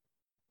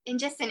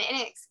an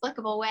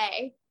inexplicable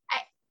way.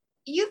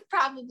 You've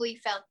probably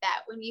felt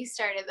that when you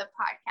started the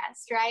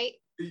podcast, right?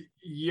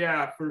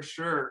 Yeah, for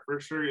sure.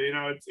 You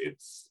know,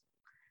 it's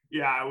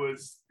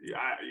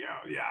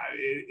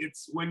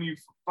it's when you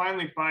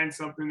finally find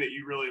something that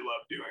you really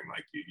love doing,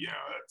 like you know,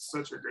 that's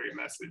such a great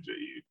message that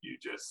you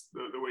just,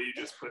 the way you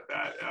just put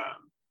that.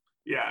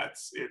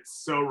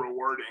 It's so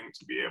rewarding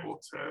to be able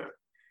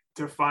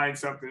to find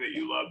something that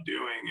you love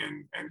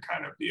doing and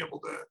kind of be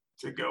able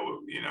to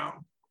go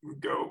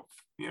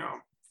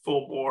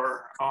full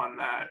bore on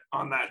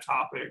that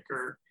topic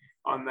or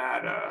on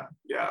that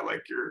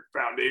like your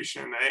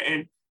foundation.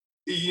 And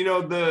you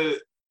know, the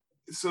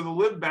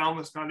Live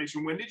Boundless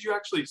Foundation, when did you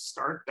actually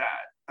start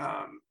that,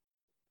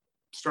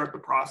 start the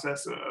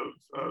process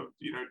of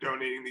you know,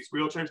 donating these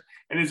wheelchairs?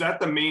 And is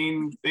that the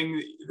main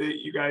thing that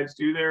you guys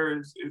do there,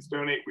 is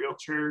donate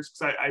wheelchairs?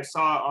 Because I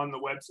saw on the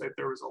website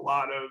there was a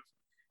lot of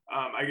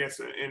I guess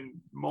in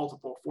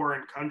multiple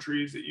foreign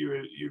countries that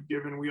you've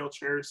given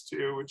wheelchairs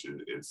to, which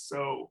is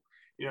so,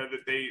 you know,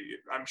 that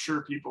I'm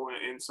sure people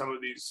in some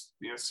of these,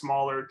 you know,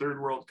 smaller third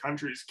world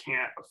countries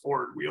can't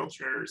afford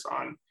wheelchairs,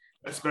 on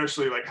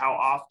especially like how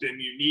often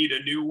you need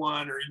a new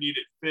one or you need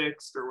it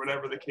fixed or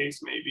whatever the case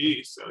may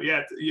be. So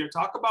yeah, you know,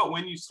 talk about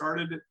when you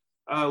started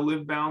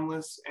Live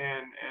Boundless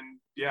and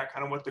yeah,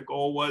 kind of what the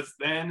goal was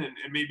then and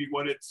maybe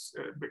what it's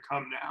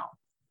become now.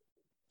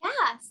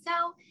 Yeah,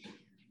 so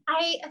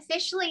I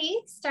officially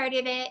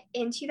started it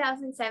in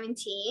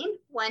 2017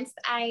 once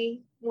I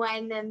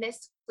won the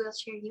Miss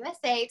Wheelchair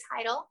USA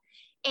title,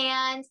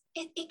 and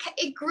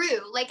it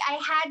grew. Like, I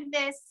had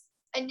this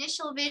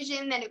initial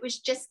vision that it was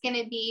just going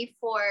to be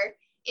for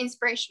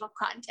inspirational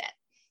content,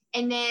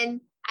 and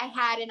then I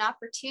had an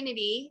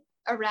opportunity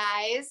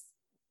arise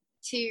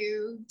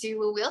to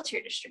do a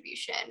wheelchair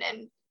distribution,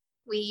 and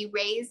we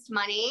raised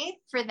money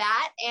for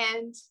that,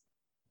 and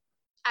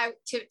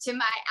to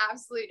my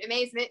absolute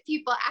amazement,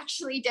 people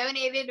actually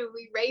donated, and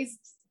we raised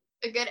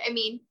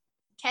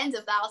tens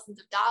of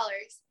thousands of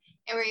dollars,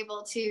 and we're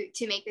able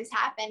to make this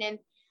happen. And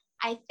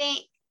I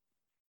think,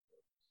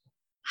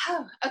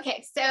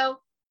 so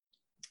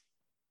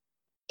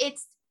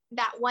it's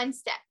that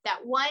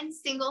one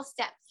single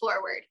step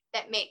forward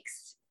that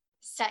makes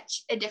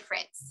such a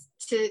difference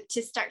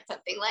to start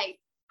something. Like,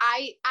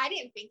 I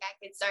didn't think I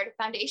could start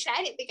a foundation.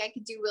 I didn't think I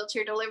could do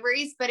wheelchair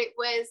deliveries, but it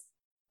was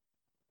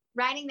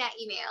writing that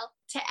email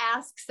to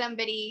ask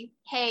somebody,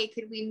 hey,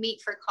 could we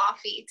meet for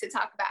coffee to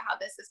talk about how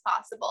this is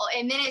possible?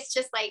 And then it's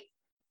just like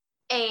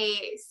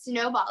a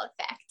snowball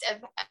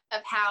effect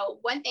of how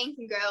one thing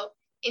can grow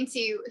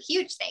into a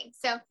huge thing.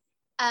 So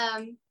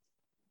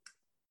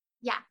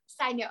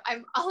side note,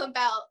 I'm all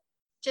about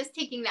just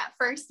taking that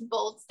first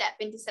bold step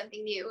into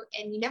something new,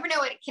 and you never know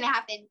what can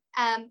happen.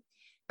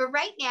 But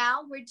right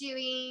now we're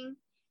doing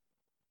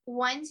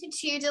 1 to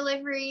 2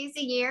 deliveries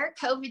a year.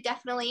 COVID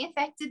definitely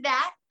affected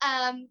that.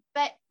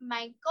 But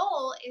my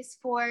goal is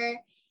for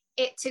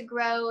it to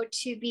grow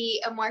to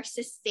be a more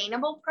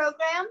sustainable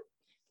program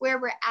where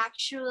we're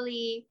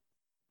actually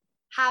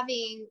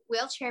having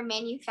wheelchair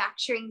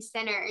manufacturing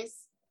centers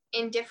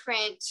in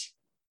different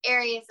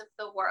areas of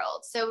the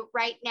world. So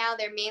right now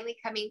they're mainly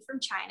coming from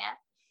China,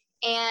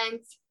 and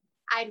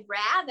I'd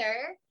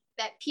rather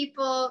that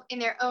people in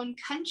their own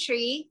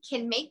country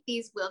can make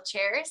these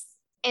wheelchairs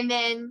and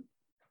then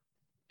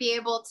be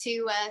able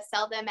to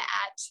sell them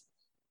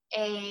at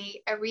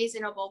a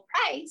reasonable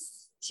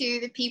price to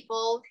the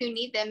people who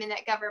need them, and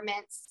that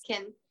governments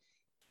can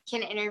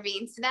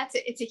intervene. So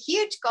it's a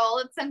huge goal.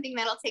 It's something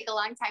that'll take a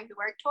long time to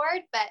work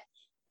toward, but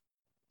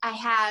I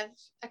have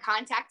a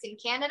contact in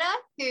Canada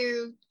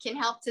who can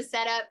help to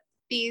set up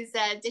these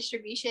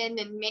distribution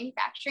and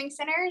manufacturing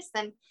centers,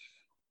 and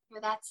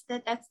that's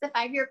the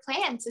 5-year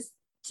plan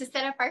to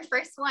set up our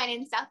first one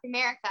in South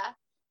America.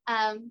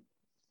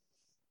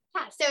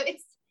 So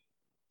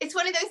it's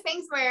one of those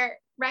things where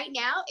right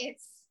now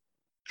it's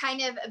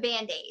kind of a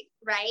Band-Aid,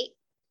 right?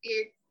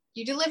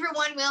 You deliver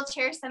one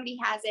wheelchair, somebody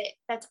has it,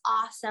 that's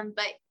awesome,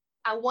 but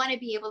I want to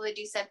be able to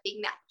do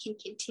something that can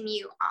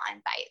continue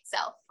on by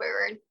itself,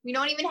 where we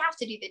don't even have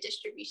to do the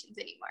distributions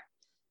anymore.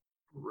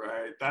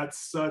 Right.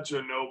 That's such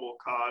a noble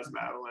cause,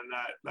 Madeline.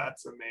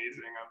 That's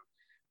amazing.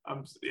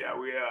 Yeah,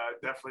 we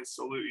definitely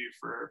salute you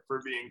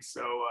for being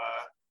so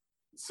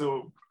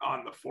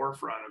on the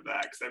forefront of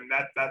that, because I mean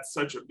that's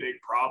such a big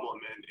problem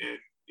in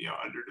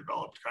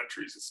underdeveloped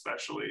countries,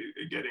 especially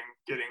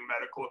getting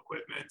medical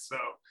equipment. So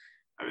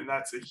I mean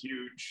that's a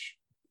huge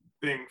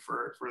thing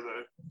for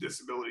the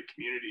disability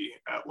community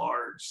at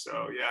large.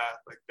 So yeah,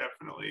 like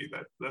definitely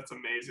that's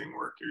amazing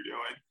work you're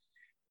doing.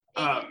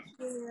 Thank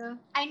you.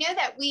 I know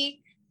that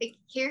we, like,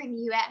 here in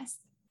the US,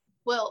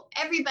 well,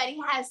 everybody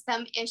has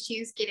some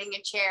issues getting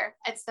a chair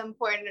at some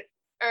point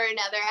or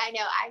another. I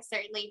know I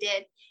certainly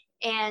did.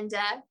 And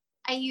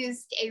I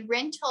used a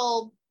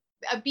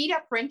beat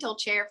up rental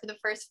chair for the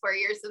first 4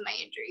 years of my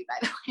injury, by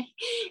the way.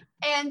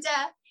 And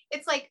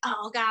it's like,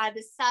 oh God,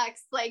 this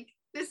sucks. Like,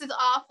 this is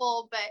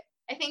awful. But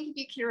I think if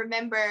you can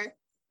remember,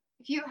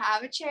 if you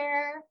have a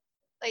chair,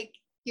 like,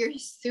 you're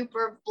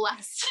super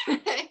blessed.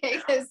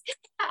 Because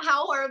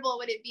how horrible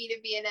would it be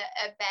to be in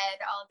a bed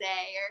all day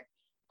or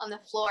on the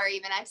floor?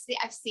 Even I've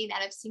seen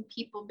that. I've seen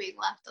people being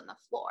left on the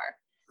floor.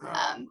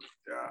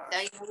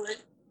 So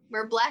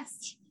we're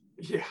blessed.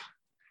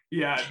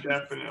 Yeah,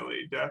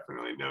 definitely,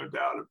 no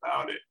doubt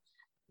about it.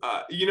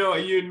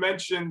 You had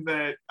mentioned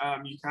that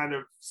you kind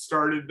of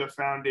started the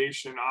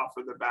foundation off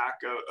of the back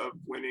of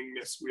winning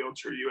Miss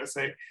Wheelchair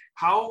USA.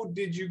 How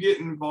did you get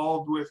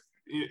involved with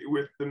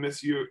the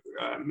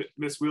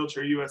Miss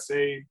Wheelchair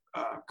USA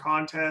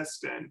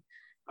contest, and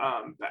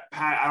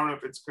I don't know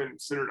if it's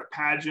considered a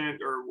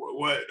pageant or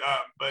what,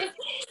 but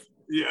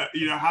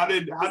yeah, how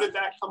did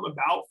that come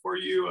about for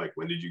you? Like,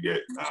 when did you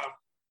get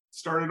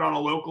started on a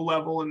local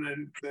level, and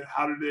then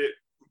how did it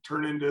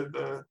turn into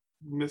the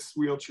Miss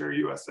Wheelchair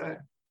USA?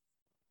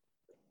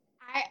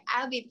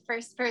 I'll be the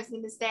first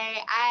person to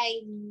say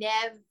I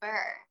never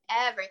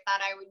ever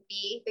thought I would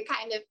be the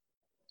kind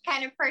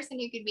of person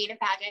who could be in a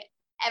pageant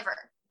ever.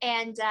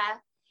 And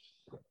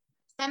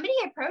somebody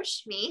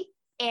approached me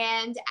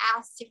and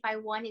asked if I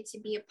wanted to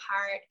be a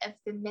part of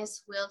the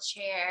Miss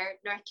Wheelchair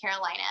North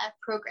Carolina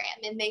program.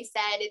 And they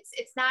said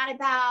it's not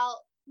about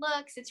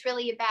looks, it's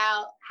really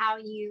about how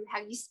you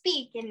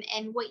speak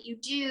and what you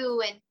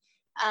do, and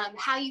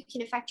how you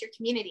can affect your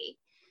community.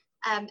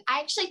 I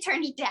actually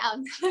turned it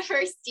down the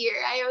first year.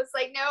 I was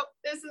like, nope,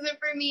 this isn't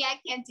for me. I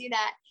can't do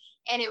that.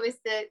 And it was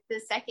the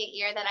second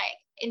year that I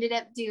ended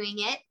up doing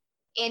it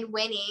and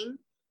winning.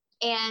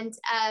 And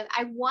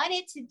I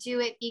wanted to do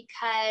it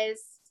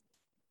because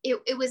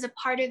it was a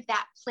part of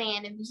that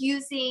plan of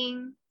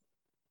using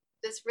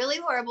this really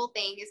horrible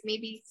thing as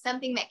maybe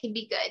something that can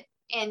be good,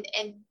 and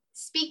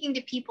speaking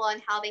to people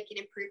on how they can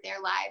improve their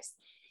lives.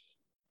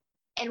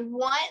 And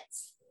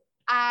once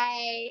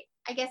I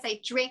guess I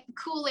drank the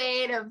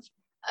Kool-Aid of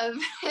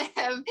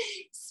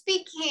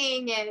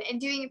speaking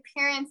and doing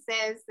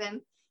appearances and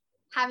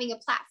having a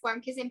platform,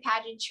 because in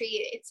pageantry,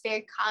 it's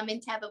very common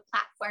to have a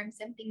platform,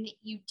 something that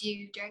you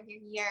do during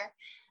your year.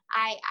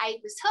 I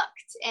was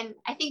hooked. And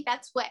I think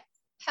that's what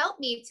helped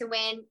me to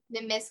win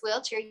the Miss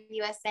Wheelchair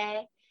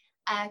USA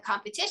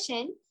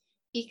competition,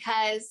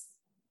 because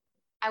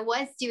I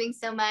was doing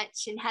so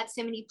much and had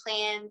so many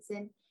plans,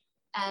 and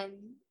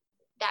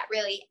that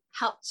really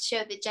helped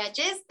show the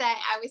judges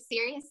that I was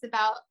serious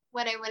about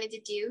what I wanted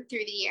to do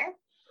through the year.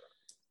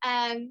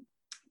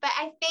 But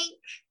I think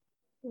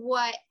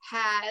what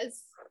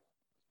has,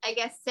 I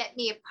guess, set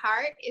me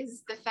apart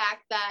is the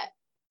fact that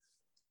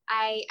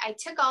I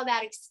took all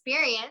that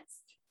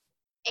experience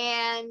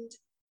and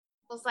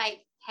was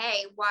like,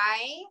 hey,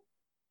 why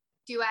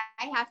do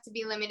I have to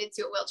be limited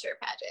to a wheelchair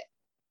pageant?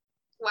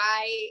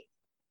 Why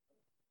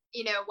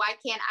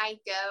can't I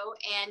go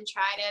and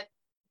try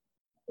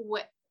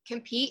to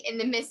compete in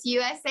the Miss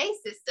USA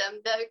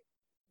system,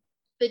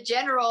 the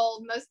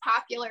general most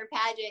popular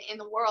pageant in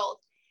the world?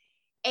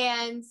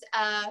 And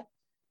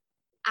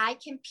I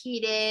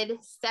competed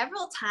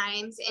several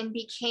times and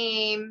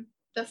became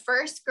the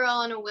first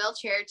girl in a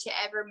wheelchair to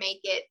ever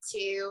make it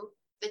to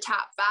the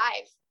top 5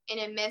 in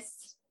a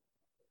Miss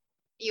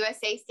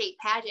USA state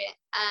pageant.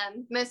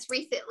 Most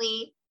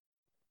recently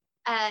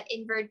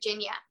in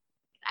Virginia,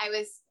 I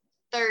was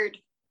 3rd.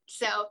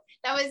 So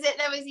that was it.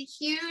 That was a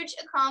huge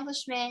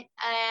accomplishment,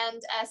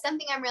 and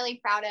something I'm really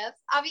proud of.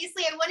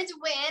 Obviously, I wanted to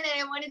win and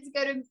I wanted to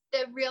go to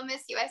the real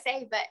Miss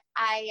USA, but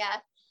I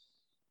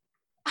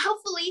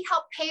hopefully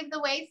help pave the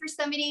way for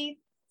somebody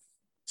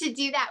to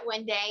do that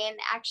one day and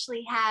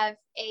actually have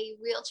a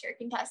wheelchair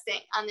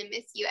contestant on the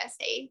Miss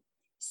USA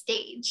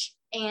stage.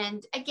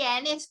 And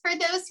again, it's for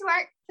those who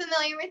aren't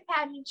familiar with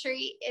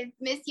pageantry,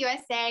 Miss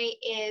USA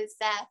is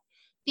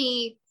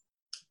the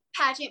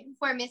pageant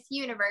before Miss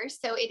Universe.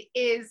 So it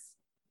is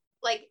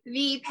like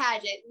the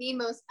pageant, the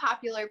most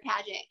popular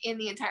pageant in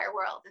the entire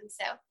world. And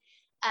so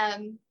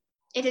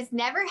it has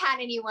never had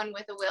anyone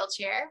with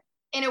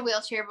in a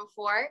wheelchair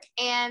before.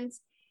 And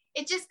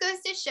it just goes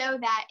to show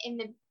that in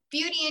the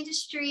beauty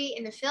industry,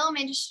 in the film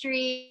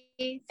industry,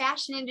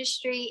 fashion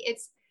industry,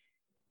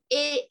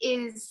 it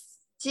is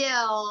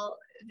still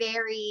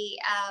very,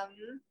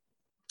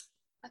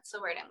 what's the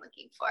word I'm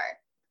looking for?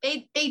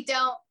 They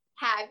don't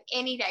have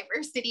any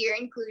diversity or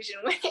inclusion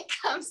when it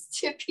comes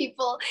to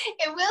people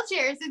in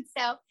wheelchairs. And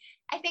so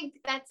I think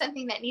that's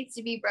something that needs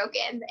to be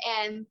broken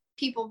and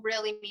people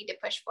really need to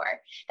push for.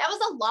 That was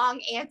a long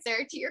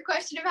answer to your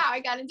question of how I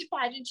got into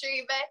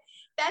pageantry,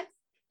 but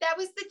that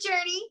was the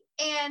journey,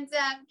 and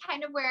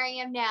kind of where I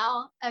am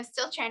now. I'm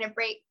still trying to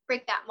break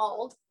that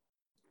mold.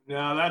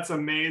 No, that's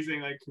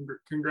amazing. Like,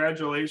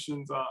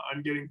 congratulations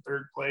on getting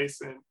third place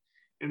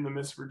in the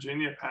Miss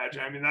Virginia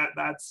pageant. I mean,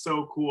 that's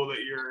so cool that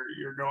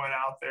you're going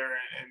out there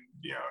and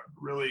you know,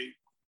 really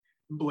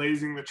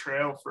blazing the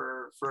trail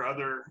for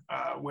other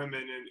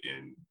women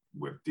in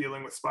with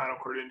dealing with spinal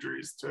cord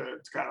injuries to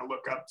kind of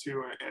look up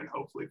to and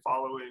hopefully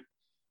follow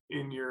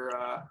in your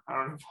I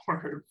don't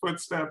know,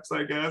 footsteps,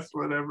 I guess,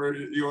 whatever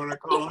you want to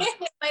call it.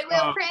 My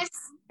wheel prints.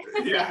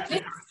 Yeah.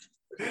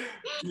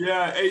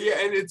 Yeah,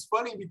 and it's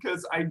funny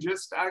because I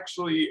just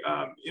actually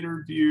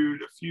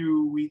interviewed a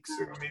few weeks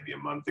ago, maybe a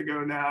month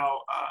ago now,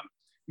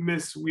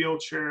 Miss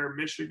Wheelchair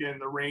Michigan,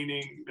 the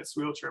reigning Miss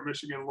Wheelchair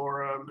Michigan,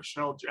 Laura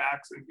Michelle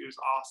Jackson, who's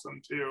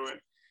awesome too.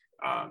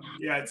 And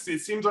yeah, it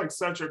seems like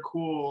such a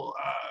cool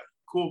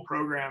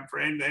program for,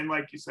 and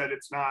like you said,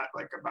 it's not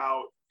like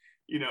about,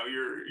 you know,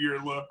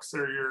 your looks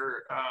or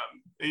your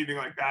anything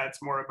like that.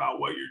 It's more about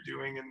what you're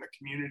doing in the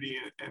community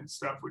and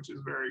stuff, which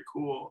is very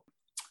cool.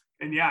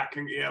 And yeah,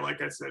 like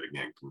I said,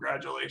 again,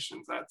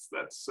 congratulations. That's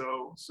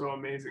so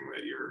amazing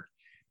that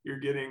you're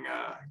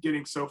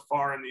getting so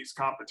far in these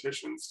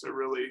competitions to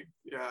really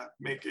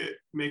make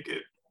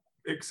it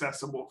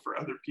accessible for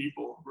other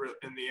people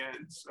in the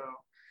end. So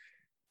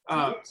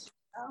I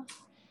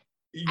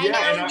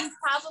know you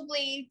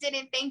probably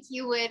didn't think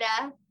you would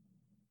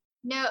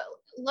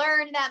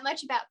learn that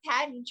much about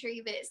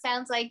pageantry, but it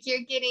sounds like you're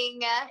getting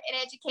an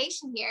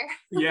education here.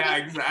 Yeah,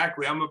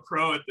 exactly. I'm a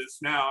pro at this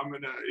now. I'm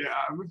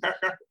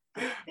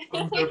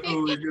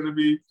definitely gonna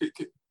be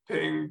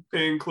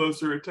paying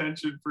closer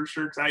attention for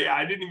sure, because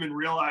I didn't even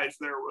realize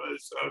there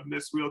was a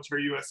Miss Wheelchair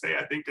USA,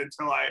 I think,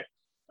 until I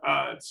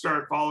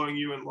started following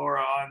you and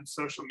Laura on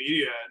social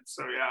media. And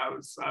so yeah,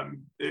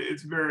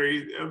 it's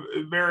very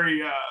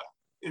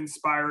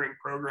inspiring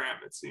program,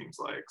 it seems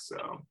like.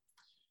 So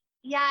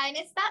yeah, and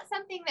it's not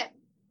something that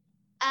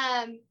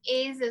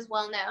is as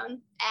well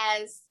known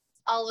as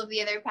all of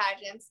the other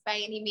pageants by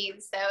any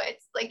means. So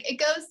it's like, it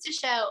goes to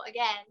show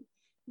again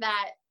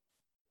that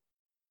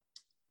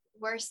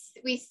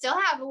we still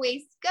have a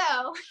ways to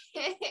go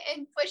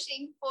in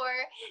pushing for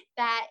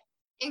that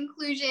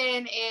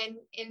inclusion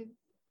in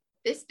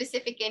this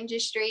specific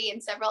industry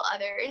and several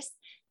others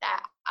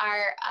that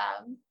are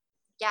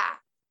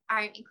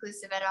aren't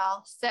inclusive at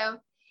all. So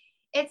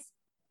it's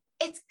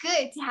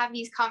good to have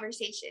these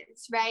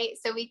conversations, right?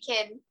 So we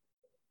can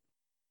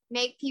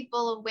make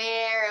people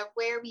aware of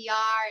where we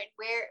are and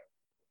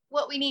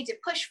what we need to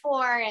push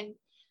for, and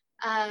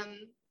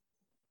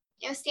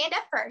stand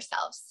up for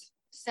ourselves.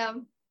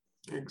 So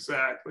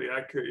exactly.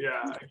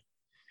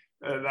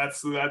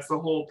 That's the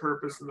whole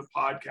purpose of the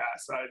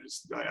podcast. I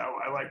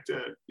like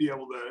to be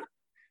able to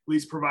at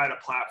least provide a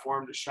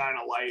platform to shine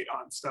a light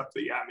on stuff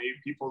that maybe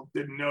people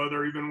didn't know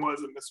there even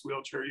was a Miss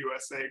Wheelchair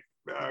USA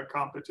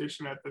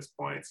competition at this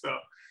point. So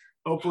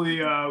hopefully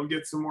we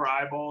get some more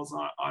eyeballs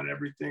on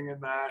everything in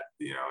that,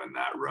 in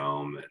that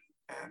realm,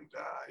 and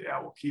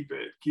we'll keep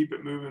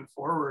it moving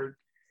forward.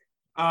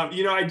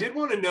 I did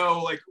want to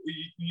know, like,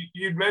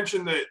 you'd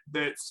mentioned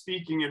that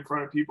speaking in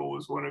front of people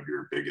was one of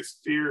your biggest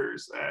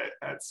fears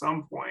at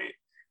some point.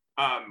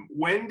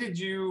 When did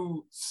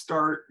you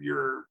start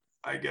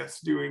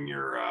doing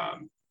your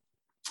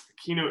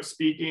keynote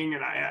speaking?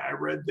 And I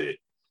read that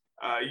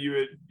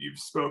you've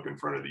spoken in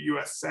front of the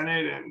U.S.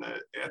 Senate and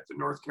at the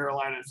North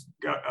Carolina's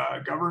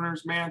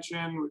governor's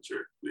mansion, which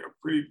are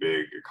pretty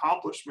big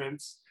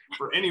accomplishments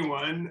for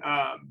anyone,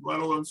 let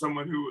alone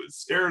someone who was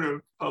scared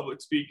of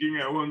public speaking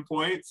at one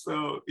point.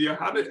 So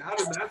how did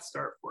that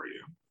start for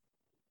you?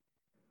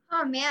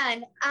 Oh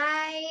man,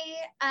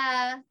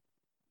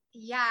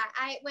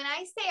 when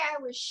I say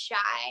I was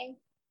shy,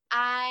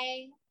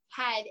 I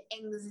had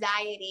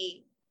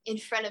anxiety in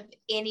front of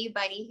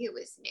anybody who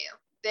was new.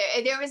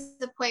 There was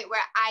a point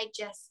where I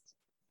just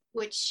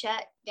would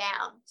shut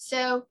down.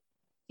 So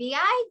the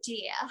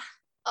idea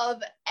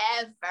of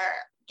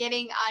ever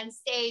getting on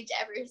stage,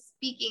 ever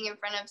speaking in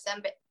front of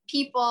some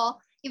people,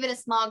 even a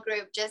small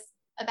group, just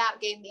about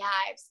gave me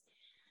hives.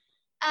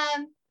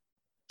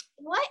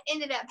 What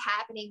ended up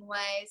happening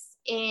was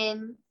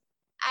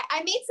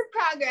I made some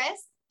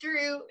progress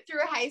through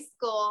high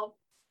school,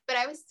 but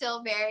I was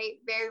still very,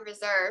 very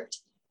reserved.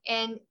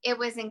 And it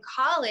was in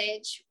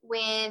college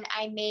when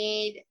I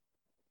made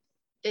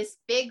this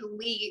big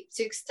leap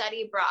to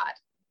study abroad.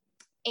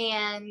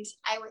 And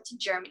I went to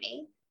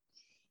Germany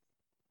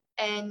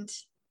and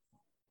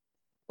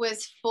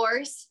was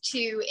forced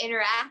to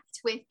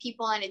interact with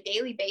people on a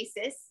daily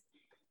basis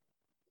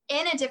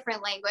in a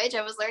different language.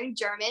 I was learning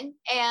German,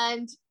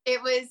 and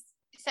it was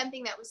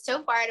something that was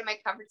so far out of my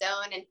comfort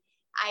zone. And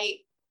I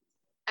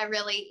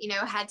really,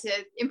 had to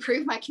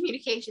improve my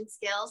communication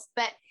skills.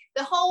 But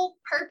the whole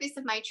purpose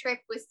of my trip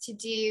was to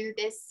do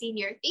this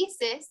senior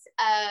thesis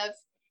of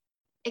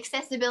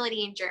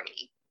accessibility in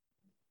Germany.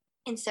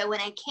 And so when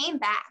I came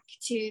back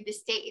to the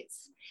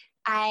States,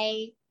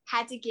 I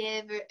had to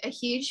give a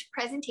huge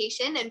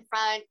presentation in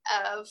front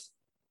of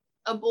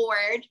a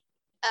board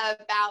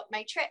about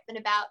my trip and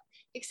about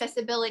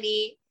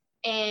accessibility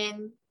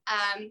in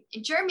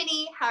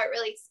Germany, how it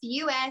relates to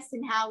US,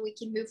 and how we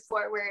can move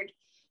forward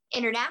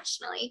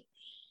internationally.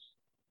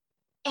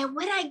 And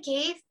when I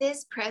gave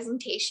this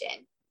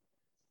presentation,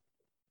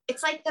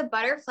 it's like the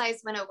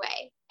butterflies went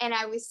away. And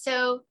I was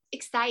so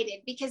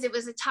excited because it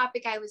was a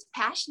topic I was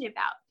passionate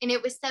about. And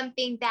it was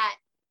something that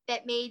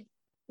made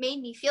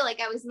me feel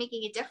like I was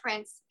making a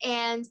difference.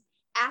 And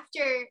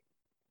after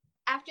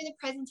the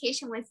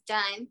presentation was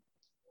done,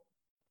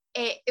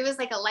 it was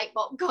like a light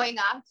bulb going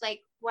off, like,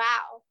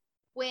 wow,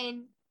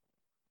 when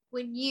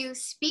you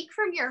speak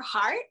from your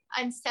heart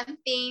on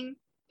something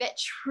that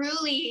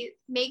truly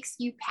makes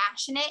you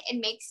passionate and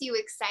makes you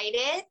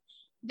excited,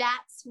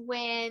 that's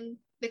when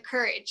the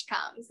courage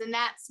comes. And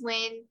that's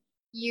when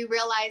you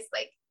realize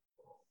like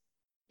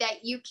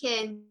that you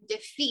can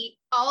defeat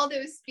all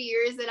those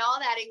fears and all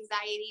that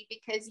anxiety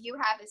because you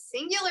have a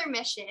singular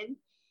mission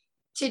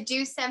to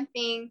do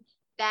something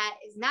that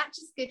is not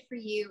just good for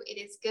you, it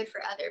is good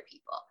for other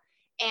people.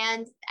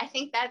 And I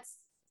think that's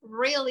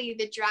really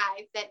the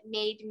drive that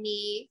made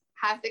me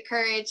have the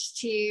courage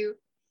to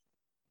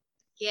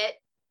get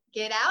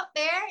out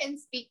there and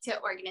speak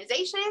to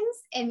organizations,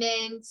 and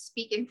then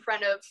speak in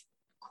front of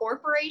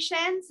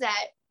corporations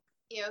at,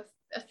 you know,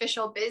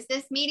 official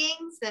business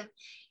meetings and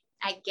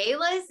at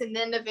galas, and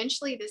then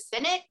eventually the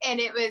Senate. And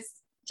it was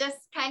just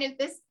kind of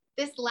this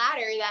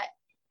ladder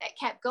that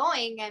kept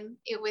going. And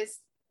it was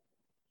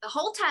the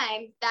whole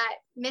time that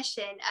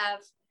mission of,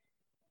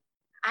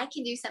 I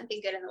can do something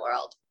good in the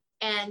world,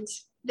 and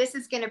this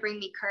is going to bring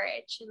me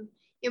courage. And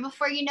you know,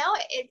 before you know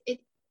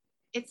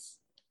it's,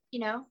 you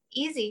know,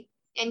 easy,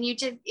 and you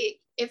just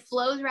it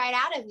flows right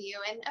out of you.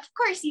 And of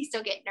course you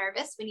still get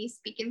nervous when you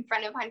speak in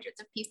front of hundreds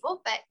of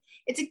people, but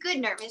it's a good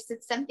nervous.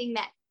 It's something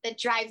that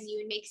drives you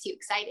and makes you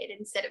excited,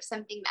 instead of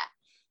something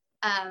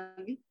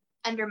that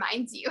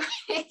undermines you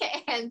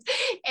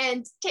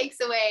and takes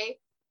away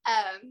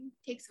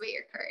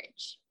your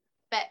courage.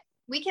 But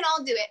we can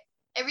all do it,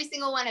 every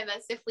single one of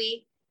us, if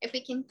we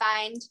can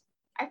find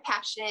our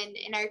passion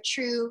and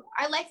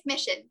our life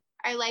mission,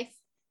 our life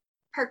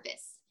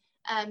purpose.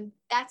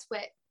 That's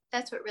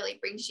what really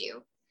brings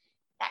you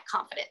that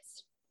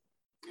confidence.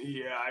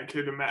 Yeah, I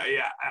could imagine.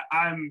 Yeah,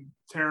 I'm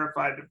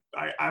terrified.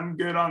 I'm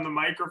good on the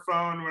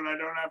microphone when I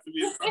don't have to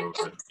be in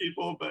front of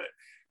people, but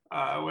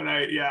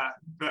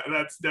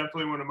that's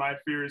definitely one of my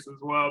fears as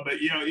well.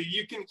 But, you know,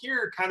 you can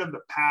hear kind of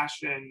the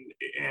passion,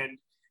 and,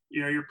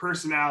 you know, your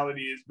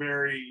personality is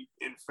very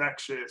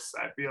infectious,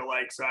 I feel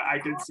like. So I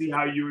can see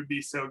how you would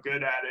be so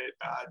good at it,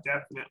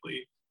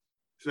 definitely.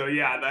 So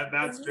yeah,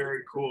 that's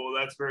very cool.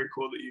 That's very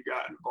cool that you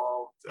got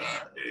involved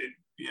in,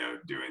 you know,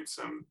 doing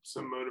some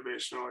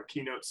motivational or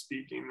keynote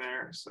speaking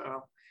there.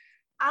 So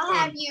I'll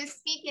have you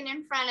speaking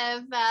in front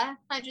of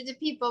hundreds of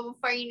people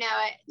before you know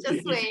it.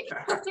 Just wait.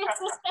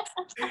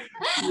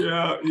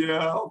 Yeah.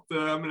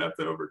 I'm gonna have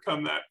to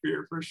overcome that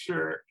fear for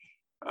sure.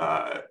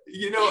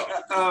 You know,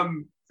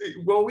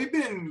 well, we've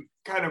been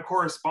kind of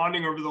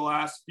corresponding over the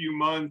last few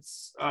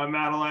months,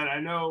 Madeline.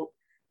 I know,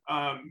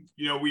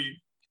 you know,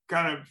 we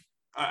kind of,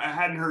 I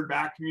hadn't heard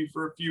back from you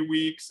for a few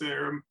weeks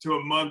or to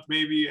a month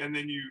maybe, and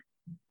then you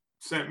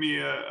sent me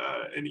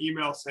an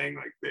email saying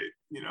like that,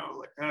 you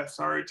know, like,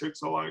 sorry it took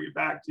so long to get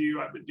back to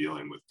you. I've been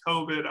dealing with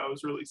COVID. I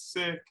was really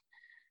sick.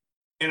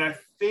 And I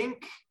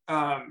think,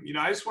 you know,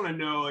 I just want to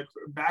know, like,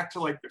 back to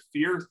like the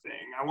fear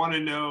thing. I want to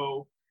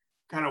know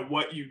kind of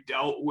what you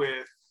dealt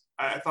with.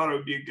 I thought it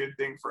would be a good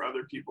thing for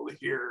other people to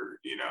hear,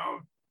 you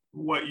know,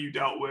 what you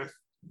dealt with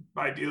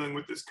by dealing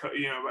with this,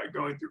 you know, by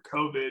going through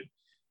COVID,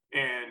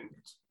 and,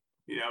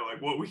 you know,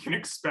 like what we can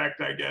expect,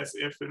 I guess,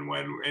 if and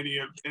when any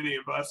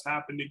of us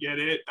happen to get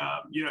it.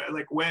 You know,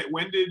 like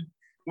when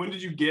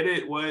did you get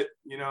it? What,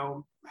 you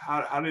know,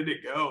 how did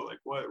it go? Like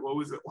what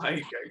was it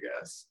like, I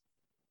guess?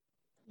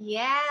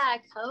 Yeah,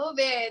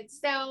 COVID.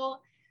 So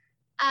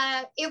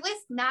it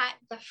was not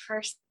the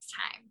first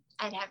time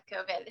I'd have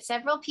COVID.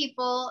 Several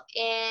people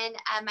in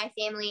my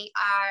family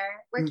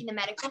are working in the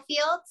medical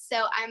field,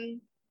 so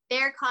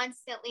they're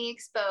constantly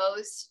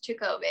exposed to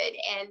COVID,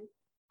 and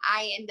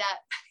I end up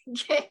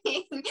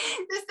getting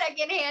the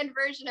secondhand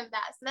version of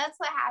that. So that's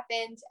what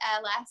happened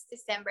last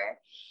December.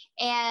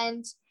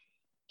 And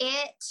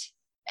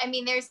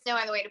there's no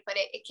other way to put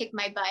it. It kicked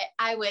my butt.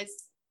 It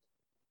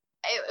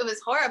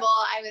was horrible.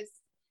 I was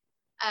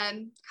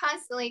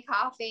constantly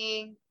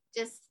coughing.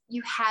 Just,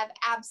 you have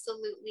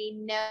absolutely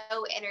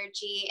no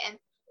energy.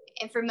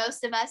 And for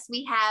most of us,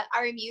 we have,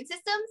 our immune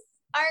systems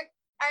aren't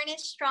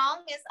as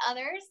strong as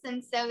others.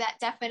 And so that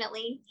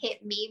definitely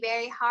hit me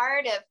very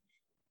hard, of,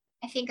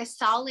 I think, a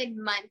solid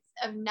month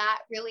of not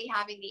really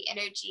having the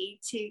energy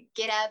to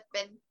get up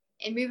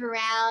and move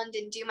around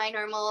and do my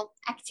normal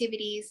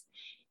activities.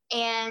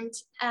 And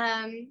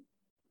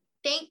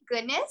thank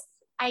goodness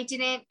I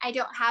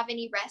don't have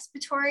any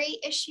respiratory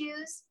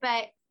issues,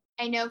 but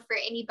I know for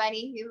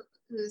anybody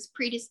who's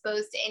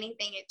predisposed to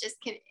anything,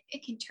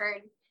 it can turn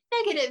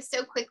negative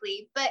so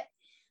quickly. But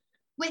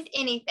with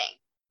anything,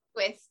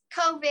 with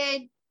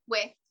COVID,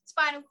 with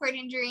spinal cord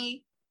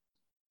injury,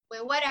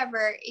 with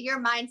whatever,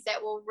 your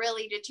mindset will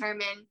really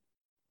determine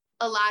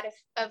a lot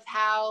of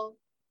how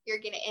you're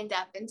going to end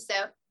up. And so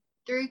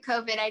through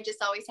COVID, I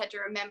just always had to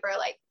remember,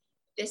 like,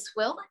 this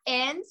will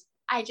end.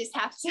 I just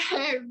have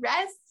to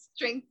rest,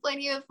 drink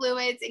plenty of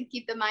fluids, and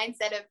keep the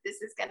mindset of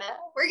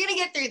we're going to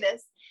get through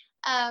this.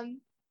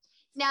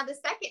 Now, the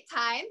second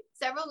time,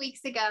 several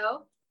weeks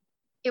ago,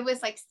 it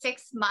was like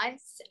 6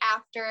 months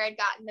after I'd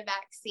gotten the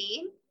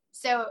vaccine.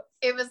 So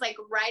it was like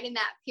right in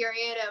that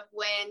period of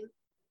when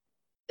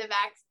the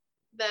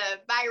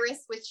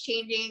virus was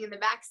changing and the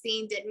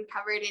vaccine didn't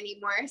cover it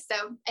anymore.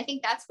 So I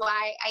think that's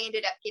why I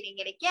ended up getting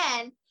it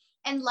again.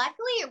 And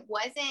luckily it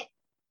wasn't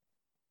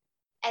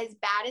as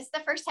bad as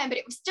the first time, but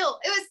it was still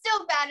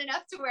bad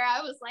enough to where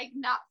I was like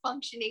not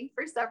functioning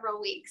for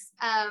several weeks.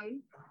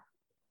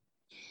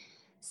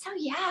 So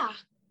yeah,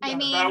 I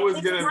mean, that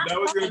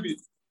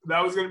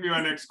was gonna be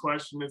my next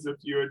question, is if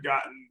you had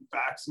gotten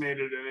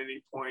vaccinated at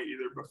any point,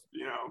 either,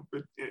 you know,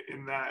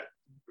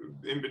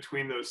 in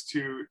between those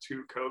two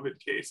COVID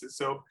cases.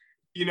 So,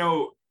 you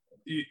know,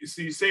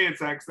 you say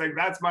it's like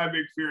that's my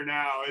big fear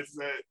now, is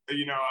that,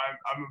 you know,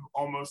 I'm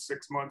almost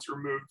 6 months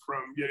removed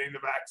from getting the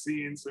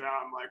vaccine. So now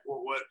I'm like,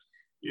 well, what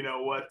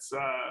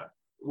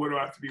do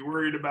I have to be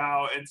worried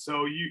about? And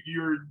so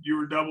you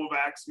were double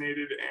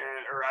vaccinated,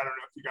 or I don't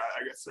know if you got,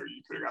 I guess, or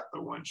you could have got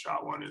the one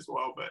shot one as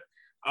well, but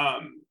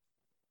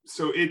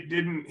so it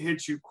didn't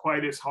hit you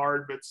quite as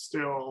hard, but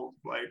still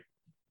like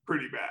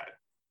pretty bad.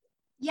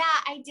 Yeah,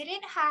 I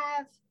didn't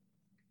have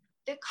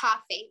the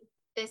coughing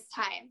this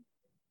time,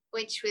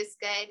 which was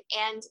good.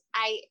 And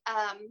I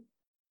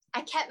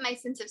kept my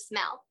sense of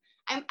smell.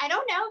 I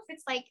don't know if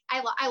it's like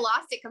I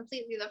lost it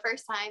completely the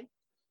first time.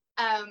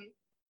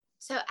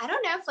 So I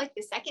don't know if like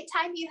the second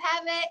time you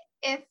have it,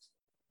 if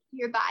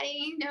your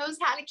body knows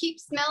how to keep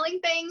smelling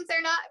things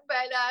or not,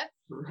 but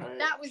right.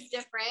 That was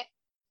different.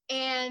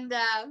 And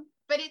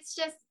but it's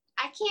just,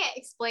 I can't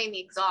explain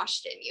the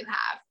exhaustion you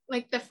have.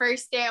 Like the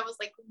first day I was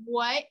like,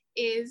 what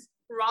is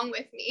wrong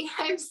with me?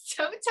 I'm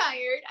so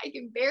tired. I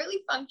can barely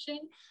function.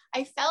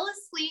 I fell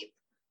asleep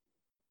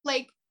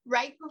like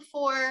right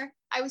before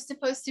I was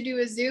supposed to do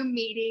a Zoom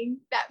meeting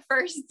that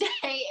first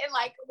day, and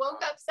like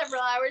woke up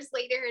several hours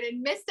later and had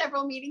missed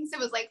several meetings. It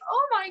was like,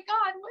 oh my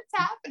God, what's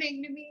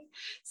happening to me?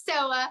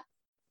 So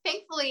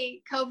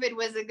thankfully COVID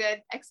was a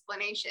good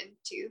explanation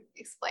to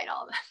explain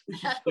all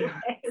that.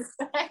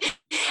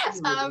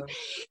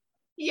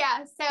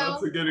 Yeah, so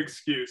that's a good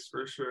excuse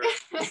for sure.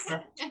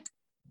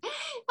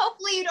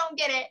 Hopefully you don't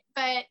get it,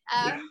 but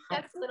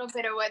that's a little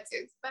bit of what to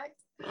expect.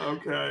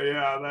 Okay,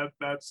 yeah,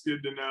 that's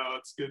good to know.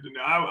 It's good to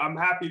know. I'm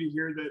happy to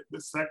hear that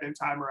the second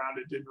time around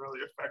it didn't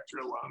really affect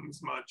your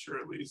lungs much, or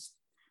at least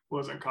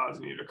wasn't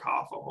causing you to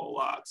cough a whole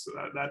lot. So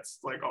that's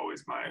like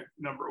always my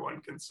number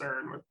one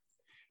concern with,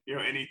 you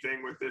know,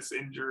 anything with this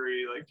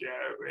injury. Like,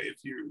 yeah,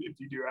 if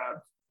you do have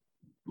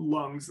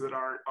lungs that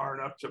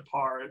aren't up to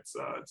par, it's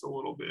a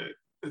little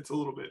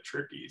bit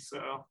tricky.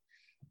 So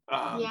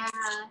yeah,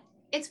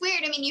 it's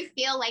weird. I mean, you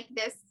feel like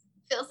this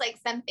feels like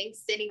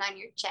something's sitting on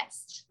your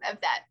chest of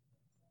that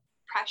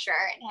pressure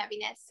and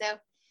heaviness. So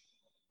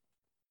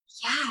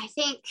yeah,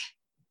 I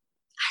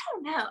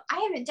don't know,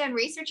 I haven't done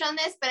research on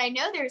this, but I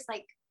know there's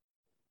like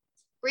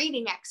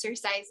breathing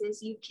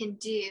exercises you can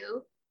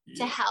do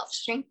to help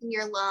strengthen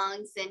your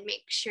lungs and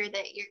make sure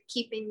that you're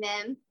keeping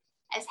them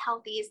as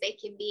healthy as they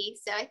can be.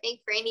 So I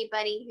think for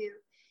anybody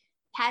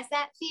who has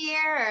that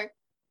fear, or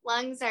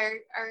lungs are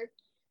a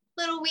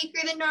little weaker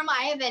than normal.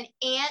 I have an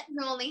aunt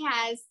who only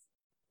has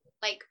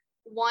like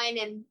 1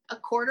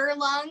 1/4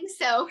 lungs,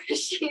 so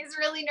she's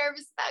really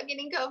nervous about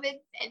getting COVID,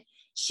 and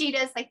she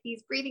does like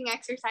these breathing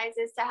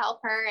exercises to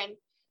help her, and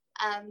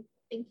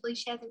thankfully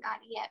she hasn't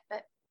gotten it yet.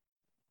 But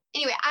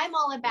anyway, I'm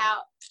all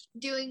about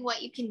doing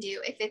what you can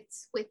do, if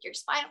it's with your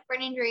spinal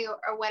cord injury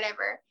or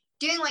whatever,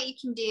 doing what you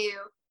can do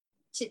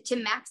to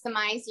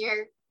maximize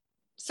your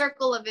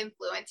circle of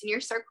influence and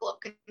your circle of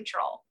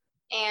control.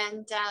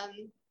 And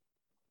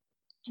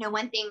you know,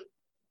 one thing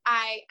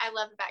I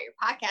love about your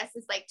podcast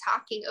is like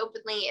talking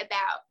openly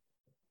about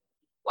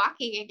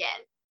walking again,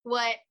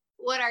 what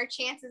our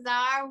chances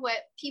are,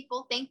 what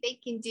people think they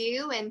can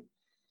do. And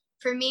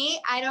for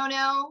me, I don't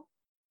know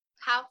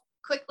how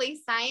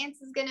quickly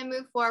science is going to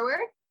move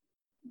forward,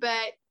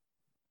 but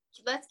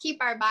let's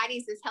keep our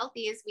bodies as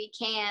healthy as we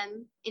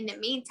can in the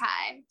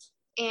meantime,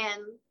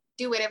 and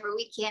do whatever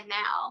we can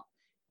now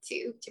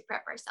to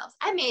prep ourselves.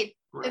 I made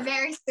a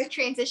very quick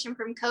transition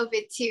from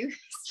COVID to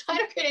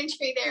spinal cord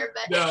injury there,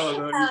 but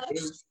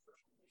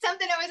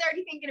something I was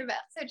already thinking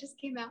about, so it just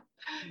came out.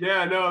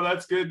 Yeah, no,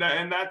 that's good.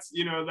 That's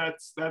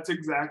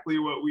exactly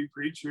what we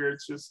preach here.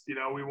 It's just, you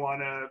know, we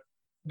want to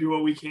do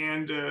what we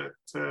can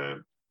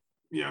to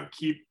you know,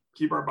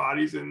 keep our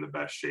bodies in the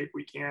best shape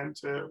we can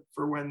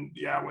for when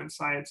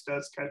science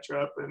does catch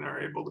up and are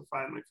able to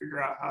finally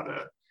figure out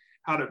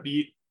how to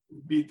beat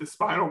the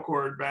spinal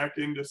cord back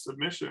into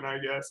submission, I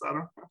guess. I don't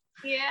know.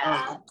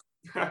 Yeah.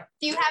 Do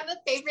you have a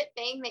favorite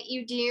thing that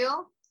you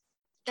do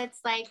that's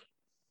like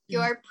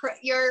your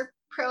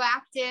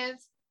proactive?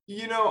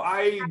 You know,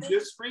 I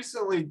just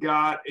recently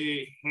got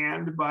a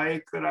hand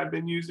bike that I've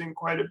been using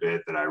quite a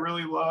bit that I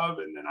really love,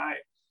 and then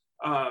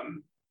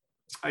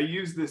I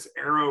use this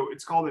Aero.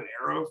 It's called an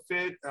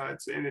AeroFit.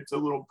 It's a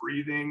little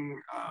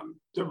breathing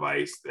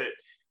device that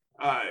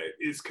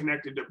is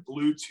connected to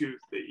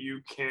Bluetooth that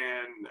you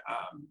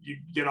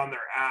get on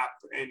their app,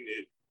 and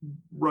it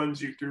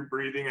runs you through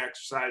breathing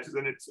exercises,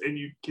 and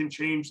you can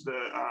change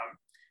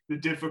the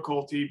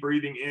difficulty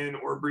breathing in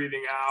or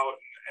breathing out,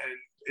 and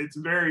it's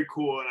very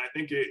cool. And I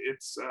think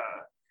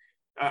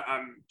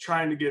I'm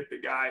trying to get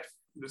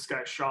this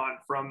guy Sean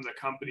from the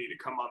company to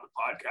come on the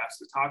podcast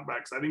to talk about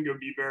it, because I think it would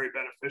be very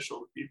beneficial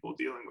to people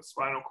dealing with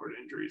spinal cord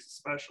injuries,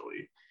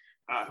 especially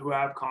who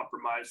have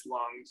compromised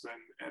lungs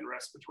and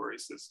respiratory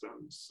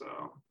systems.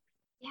 So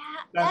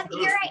yeah,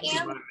 here I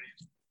am.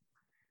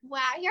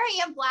 Wow, here I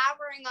am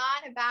blabbering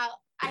on about,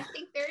 I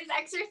think there's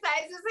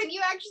exercises and you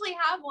actually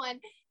have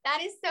one.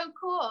 That is so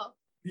cool.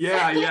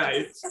 Yeah,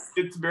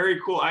 it's very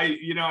cool.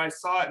 I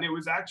saw it, and it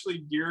was actually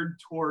geared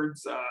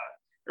towards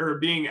or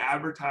being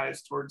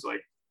advertised towards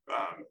like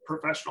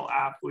professional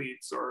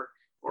athletes or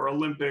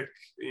Olympic,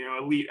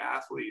 elite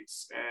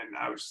athletes. And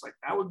I was just like,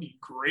 that would be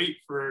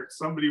great for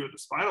somebody with a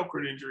spinal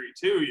cord injury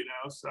too,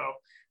 So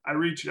I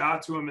reached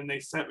out to them, and they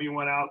sent me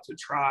one out to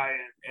try.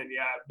 And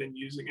yeah, I've been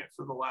using it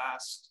for the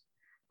last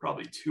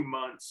probably 2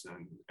 months.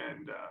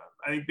 And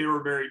I think they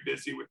were very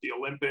busy with the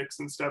Olympics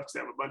and stuff, because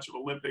they have a bunch of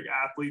Olympic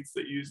athletes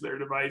that use their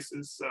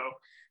devices. So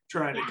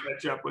trying to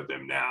catch up with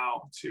them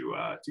now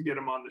to get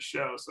him on the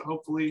show. So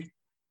hopefully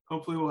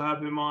we'll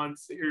have him on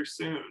here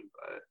soon.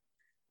 But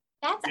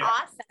that's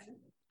awesome.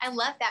 I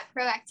love that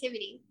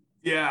proactivity.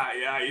 Yeah,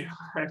 I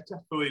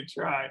definitely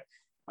try.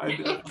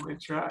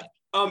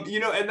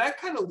 And that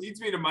kind of leads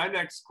me to my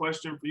next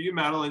question for you,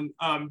 Madeline.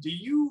 Do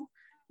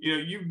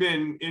you've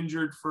been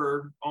injured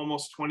for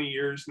almost 20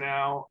 years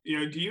now.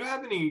 Do you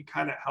have any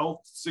kind of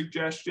health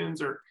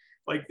suggestions or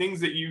like things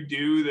that you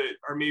do that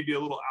are maybe a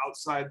little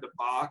outside the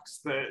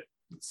box that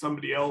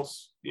somebody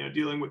else,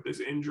 dealing with this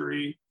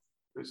injury,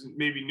 who's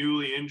maybe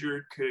newly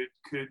injured,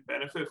 could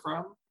benefit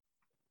from?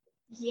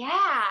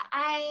 Yeah,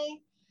 I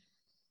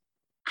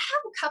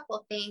have a couple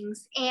of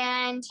things,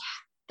 and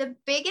the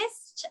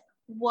biggest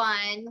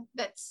one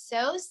that's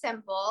so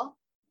simple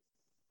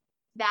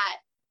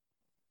that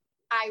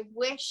I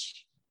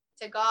wish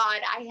to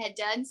God I had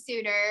done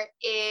sooner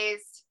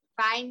is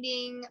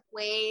finding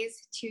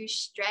ways to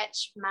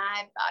stretch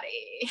my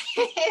body.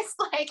 It's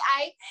like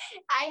I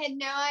had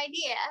no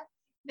idea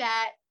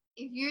that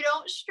if you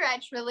don't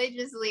stretch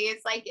religiously,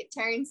 it's like it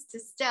turns to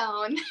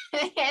stone.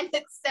 And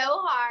it's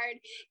so hard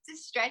to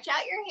stretch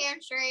out your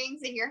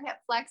hamstrings and your hip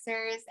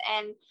flexors.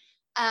 And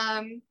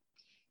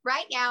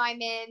right now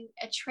I'm in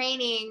a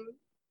training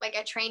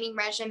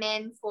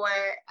regimen for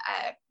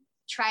a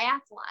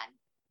triathlon.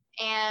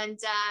 And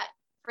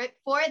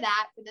for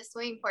the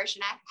swimming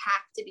portion, I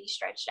have to be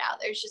stretched out.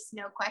 There's just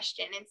no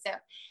question. And so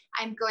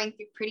I'm going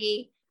through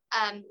pretty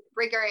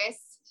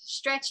rigorous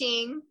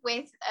stretching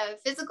with a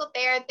physical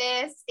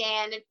therapist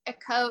and a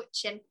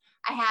coach. And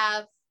I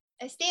have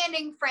a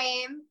standing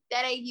frame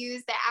that I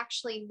use that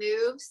actually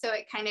moves. So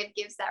it kind of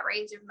gives that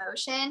range of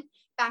motion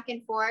back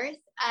and forth.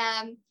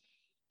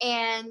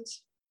 And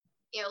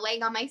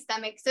laying on my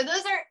stomach. So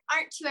those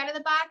aren't too out of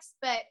the box,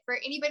 but for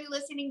anybody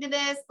listening to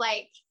this,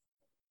 like,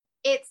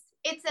 it's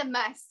a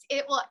must.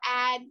 It will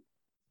add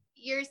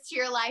years to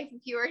your life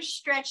if you are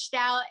stretched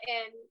out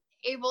and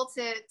able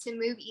to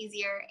move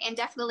easier. And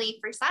definitely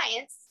for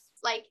science,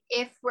 like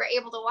if we're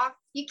able to walk,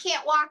 you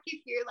can't walk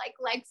if your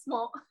legs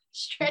won't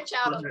stretch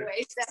out all the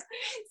way.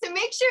 So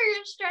make sure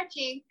you're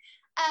stretching.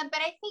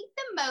 But I think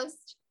the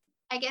most,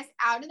 I guess,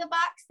 out of the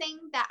box thing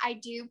that I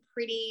do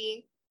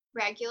pretty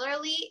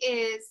regularly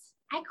is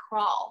I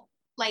crawl.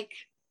 Like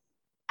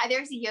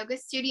there's a yoga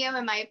studio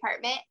in my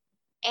apartment,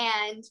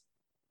 and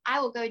I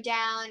will go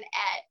down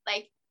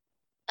at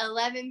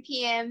 11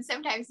 p.m.,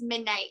 sometimes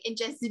midnight, and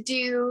just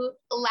do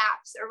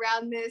laps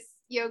around this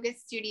yoga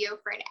studio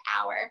for an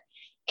hour.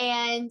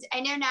 And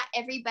I know not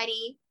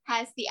everybody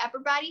has the upper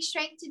body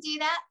strength to do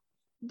that,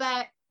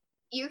 but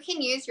you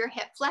can use your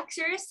hip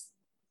flexors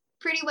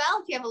pretty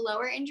well if you have a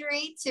lower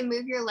injury to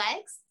move your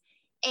legs.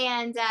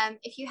 And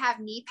if you have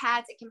knee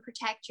pads, it can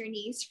protect your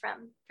knees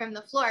from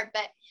the floor.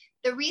 But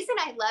the reason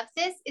I love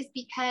this is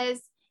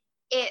because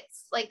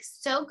it's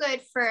so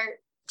good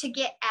to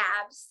get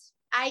abs.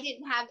 I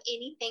didn't have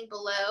anything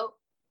below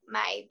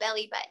my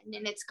belly button,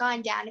 and it's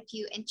gone down a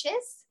few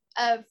inches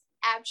of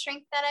ab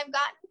strength that I've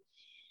gotten.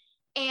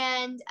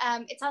 And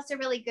it's also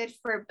really good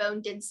for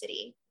bone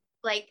density.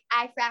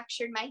 I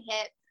fractured my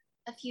hip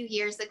a few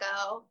years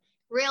ago,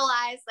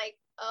 realized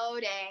oh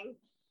dang,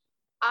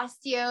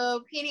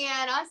 osteopenia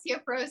and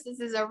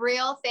osteoporosis is a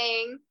real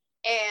thing,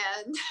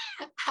 and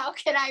how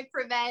can I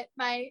prevent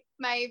my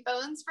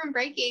bones from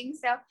breaking?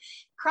 So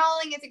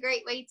crawling is a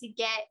great way to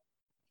get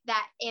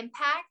that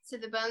impact so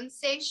the bones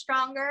stay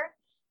stronger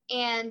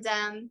and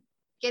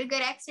get a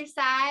good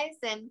exercise.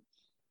 And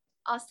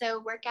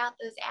also work out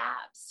those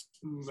abs.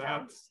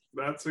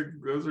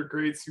 Those are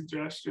great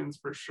suggestions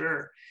for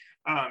sure.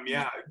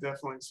 Yeah, I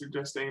definitely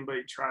suggest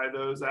anybody try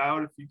those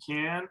out if you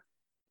can.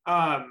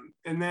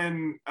 And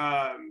then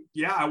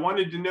yeah, I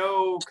wanted to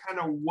know kind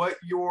of what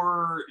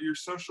your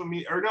social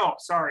media, or no,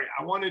 sorry,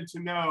 I wanted to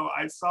know,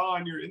 I saw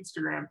on your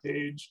Instagram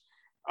page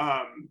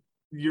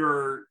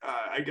your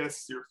I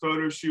guess your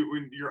photo shoot,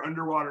 your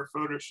underwater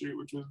photo shoot,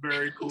 which was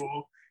very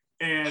cool.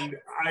 And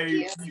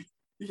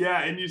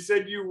yeah, and you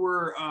said you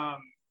were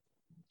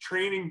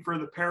training for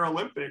the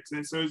Paralympics,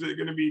 and so is it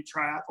going to be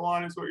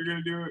triathlon is what you're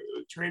going to do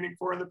training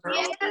for in the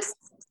Paralympics? Yes.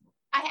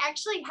 I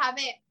actually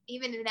haven't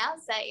even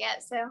announced that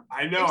yet, so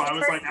I know, I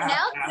was like,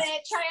 announce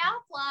it,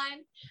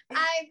 triathlon.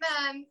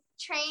 I've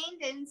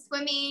trained in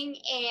swimming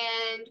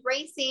and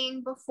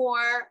racing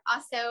before,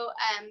 also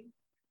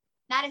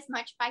not as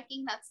much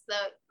biking, that's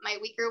my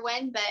weaker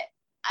one, but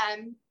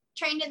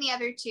trained in the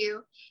other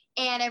two.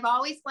 And I've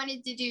always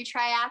wanted to do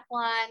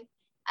triathlon.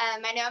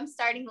 I know I'm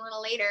starting a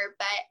little later,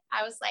 but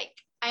I was like,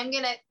 I'm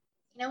gonna,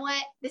 you know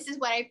what, this is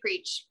what I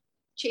preach,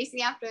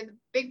 chasing after the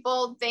big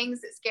bold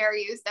things that scare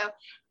you. So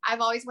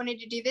I've always wanted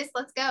to do this,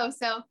 let's go.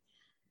 So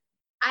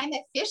I'm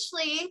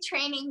officially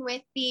training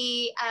with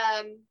the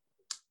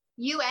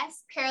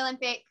US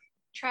Paralympic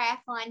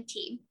triathlon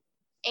team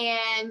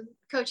and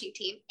coaching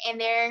team,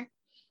 and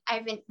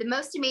I've been the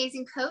most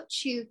amazing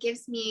coach who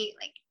gives me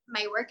like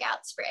my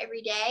workouts for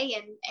every day,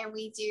 and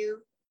we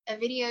do a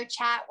video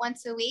chat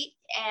once a week,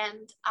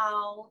 and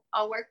I'll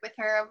work with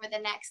her over the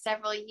next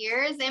several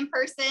years in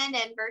person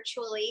and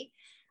virtually.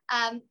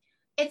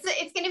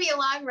 It's going to be a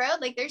long road.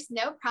 Like, there's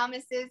no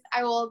promises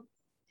I will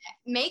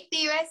make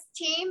the US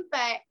team,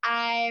 but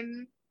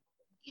I'm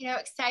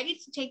excited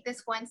to take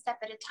this one step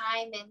at a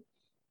time and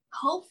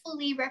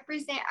hopefully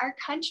represent our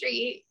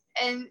country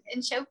and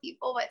show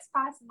people what's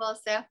possible.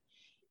 So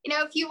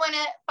if you want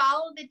to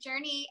follow the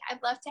journey,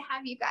 I'd love to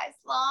have you guys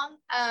along.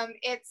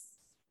 It's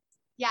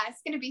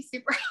going to be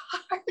super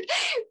hard,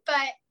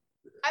 but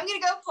I'm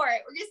going to go for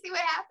it. We're going to see what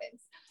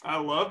happens. I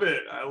love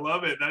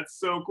it. That's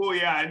so cool.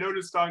 Yeah, I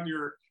noticed on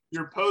your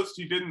post,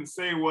 you didn't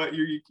say what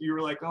you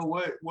were like, oh,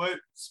 what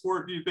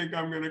sport do you think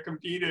I'm going to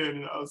compete in?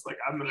 And I was like,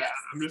 I'm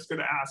just going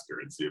to ask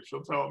her and see if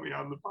she'll tell me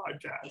on the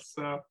podcast.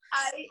 So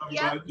I'm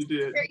glad you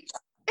did.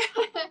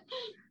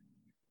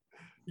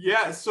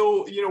 Yeah.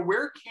 So,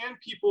 where can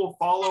people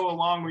follow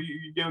along with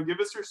you? Give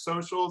us your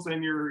socials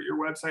and your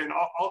website, and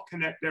I'll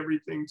connect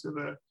everything to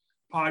the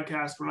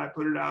podcast when I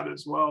put it out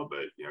as well.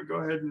 But, go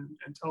ahead and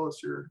tell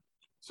us your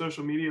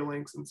social media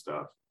links and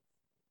stuff.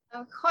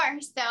 Of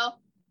course. So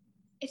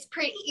it's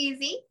pretty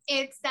easy.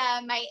 It's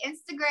my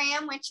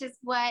Instagram, which is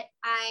what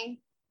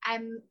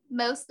I'm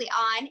mostly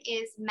on,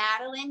 is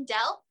Madeline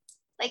Delp,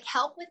 like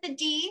help with a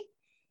D.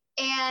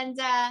 And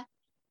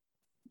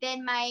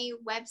then my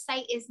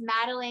website is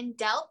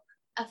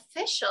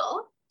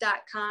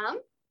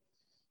MadelineDelpOfficial.com.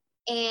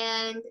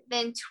 And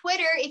then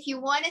Twitter, if you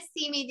want to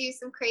see me do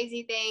some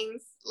crazy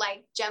things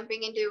like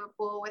jumping into a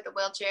pool with a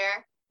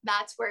wheelchair,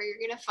 that's where you're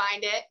going to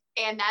find it.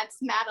 And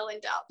that's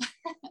Madeline Delp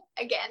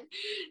again.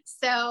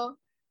 So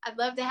I'd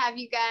love to have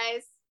you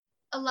guys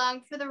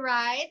along for the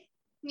ride,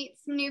 meet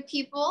some new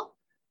people.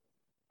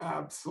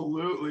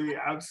 Absolutely.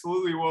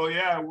 Well,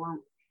 yeah, we're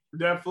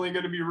definitely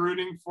going to be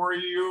rooting for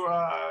you,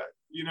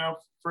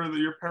 for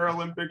your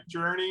Paralympic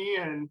journey.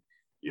 And,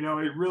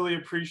 I really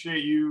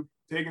appreciate you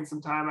taking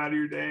some time out of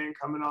your day and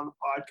coming on the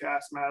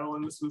podcast,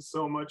 Madeline. This was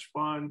so much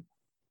fun.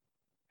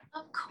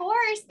 Of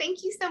course.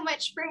 Thank you so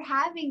much for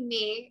having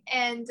me,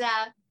 and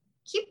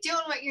keep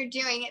doing what you're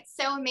doing. It's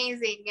so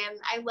amazing. And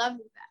I love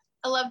that.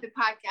 I love the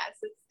podcast.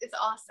 It's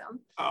awesome.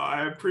 Oh,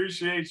 I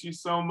appreciate you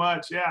so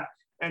much. Yeah.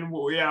 And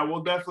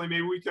we'll definitely,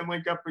 maybe we can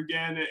link up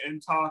again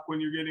and talk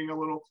when you're getting a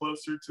little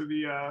closer to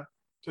the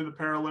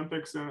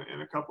Paralympics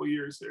in a couple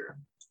years here.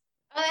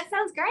 Oh, that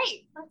sounds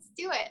great. Let's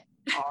do it.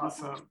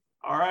 Awesome.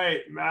 All right,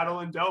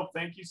 Madeline Delp,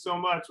 thank you so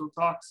much. We'll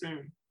talk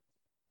soon.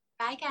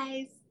 Bye,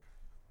 guys.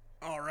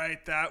 All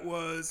right, that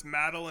was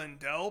Madeline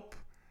Delp.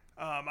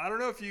 I don't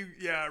know if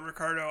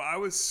Ricardo, I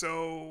was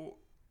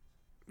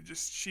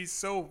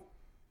she's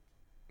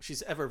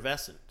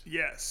effervescent.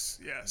 Yes.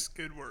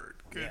 Good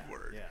word.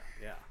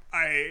 Yeah.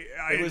 I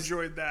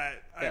enjoyed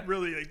that. Yeah. I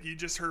really you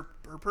just her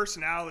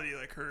personality,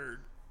 like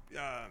her,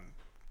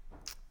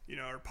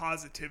 her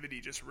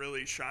positivity just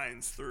really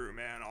shines through,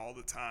 man, all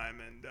the time.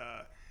 And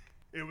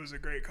it was a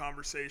great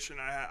conversation.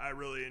 I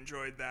really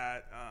enjoyed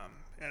that.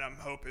 And I'm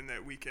hoping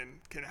that we can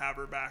have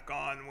her back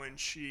on when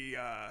she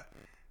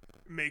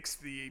makes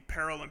the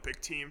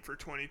Paralympic team for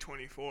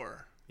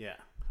 2024. Yeah.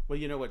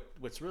 Well,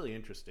 what's really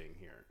interesting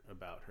here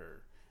about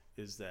her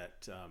is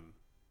that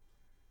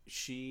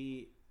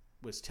she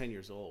was 10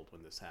 years old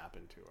when this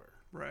happened to her.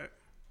 Right.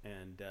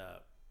 And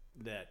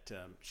that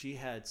she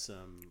had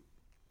some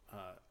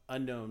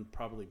unknown,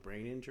 probably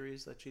brain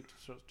injuries that she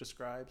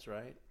describes,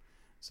 right?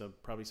 So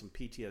probably some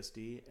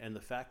PTSD, and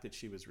the fact that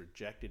she was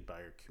rejected by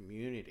her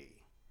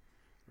community,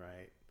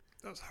 right?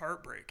 That was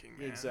heartbreaking,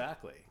 man.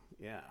 Exactly,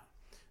 yeah.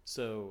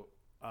 So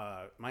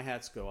my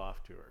hats go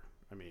off to her.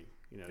 I mean,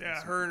 you know.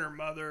 Yeah, her and her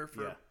mother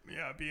for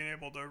being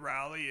able to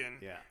rally and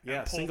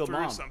pull single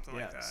through mom, something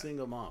like that.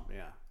 Single mom,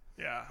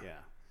 yeah.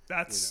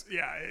 That's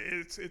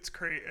it's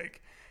great.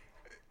 Like,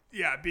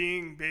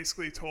 being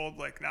basically told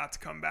like not to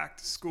come back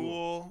to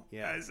school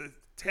as a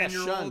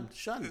 10-year-old,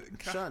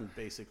 shunned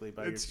basically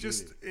by it's your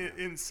just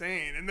community.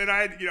 insane. And then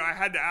I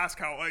had to ask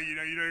how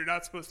you're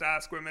not supposed to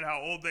ask women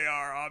how old they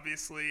are,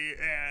 obviously,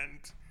 and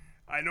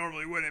I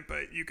normally wouldn't,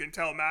 but you can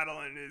tell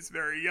Madeline is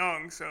very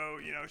young. So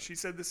she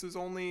said this was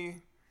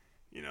only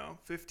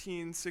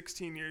 15,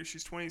 16 years.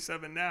 She's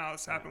 27 now.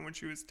 This happened when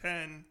she was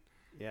 10.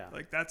 Yeah,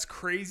 like that's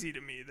crazy to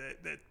me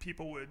that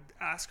people would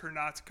ask her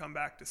not to come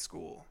back to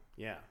school.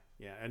 Yeah,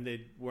 and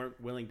they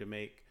weren't willing to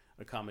make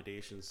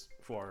accommodations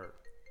for her.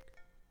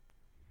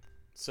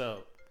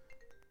 So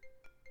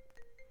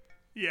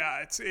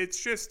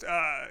it's just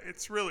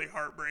it's really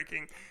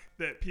heartbreaking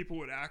that people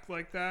would act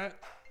like that,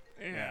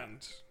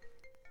 and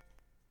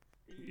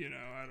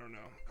I don't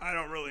know. I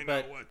don't really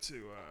know what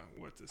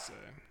to say.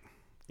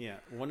 Yeah,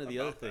 one of the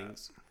other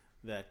things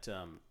that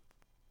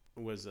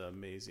was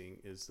amazing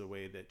is the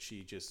way that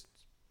she just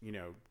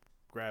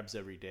grabs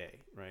every day,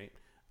 right?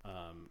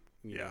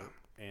 You know,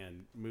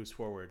 and moves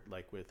forward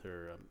like with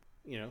her.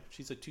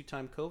 She's a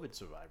 2-time COVID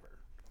survivor.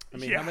 I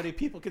mean, how many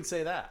people can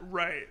say that?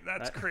 Right.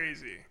 That's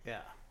crazy.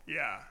 Yeah.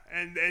 Yeah.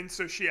 And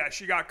so she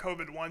got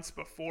COVID once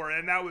before,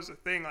 and that was the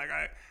thing. Like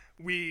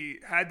we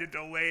had to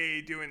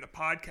delay doing the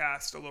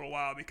podcast a little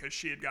while because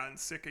she had gotten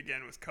sick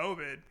again with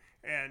COVID,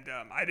 and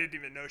I didn't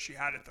even know she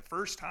had it the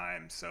first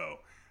time. So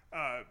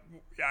I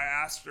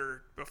asked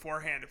her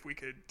beforehand if we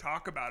could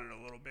talk about it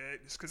a little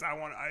bit, just because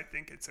I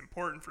think it's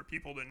important for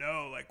people to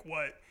know, like,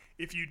 what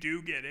if you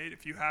do get it,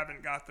 if you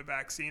haven't got the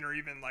vaccine, or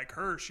even like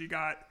her, she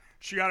got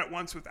it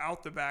once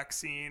without the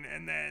vaccine,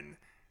 and then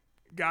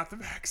got the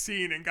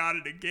vaccine and got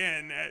it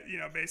again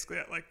at basically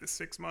at like the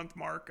 6-month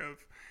mark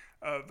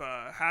of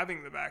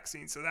having the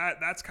vaccine. So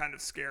that's kind of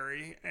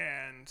scary.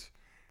 And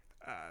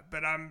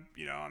but I'm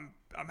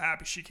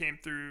happy she came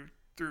through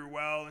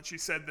well. And she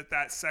said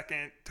that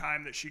second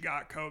time that she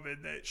got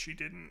COVID, that she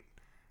didn't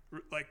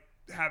like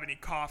have any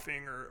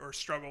coughing or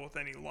struggle with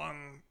any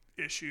lung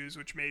issues,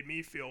 which made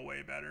me feel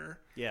way better.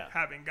 Yeah,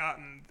 having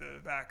gotten the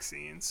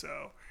vaccine.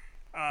 So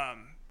I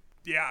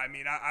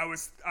mean, I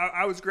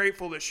was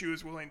grateful that she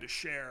was willing to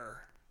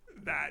share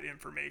that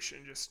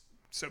information just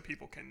so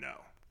people can know.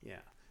 Yeah.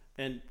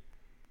 And,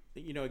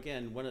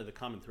 again, one of the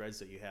common threads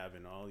that you have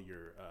in all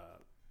your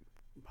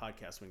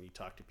podcasts when you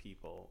talk to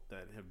people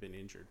that have been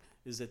injured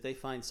is that they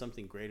find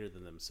something greater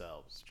than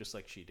themselves, just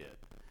like she did.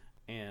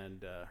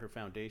 And her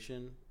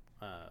foundation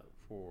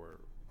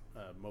for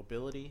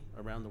mobility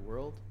around the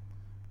world,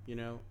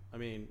 I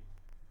mean,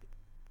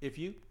 if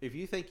you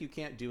think you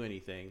can't do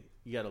anything,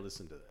 you got to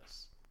listen to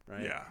this.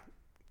 Right?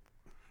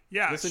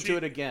 Yeah. Listen to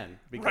it again,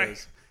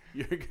 because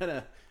you're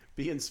gonna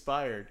be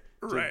inspired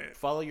to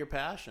follow your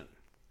passion.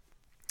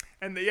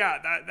 And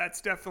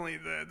that's definitely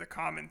the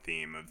common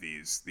theme of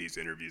these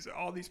interviews.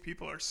 All these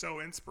people are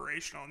so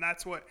inspirational, and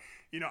that's what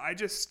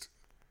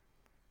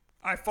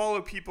I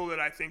follow people that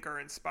I think are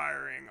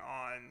inspiring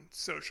on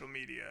social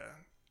media.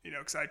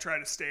 Because I try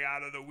to stay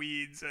out of the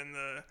weeds and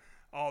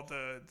all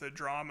the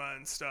drama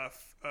and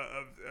stuff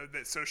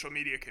that social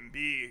media can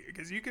be,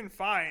 because you can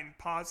find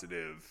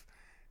positive,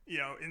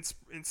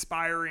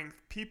 inspiring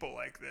people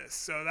like this.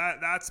 So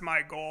that's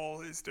my goal,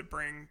 is to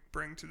bring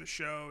to the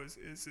show is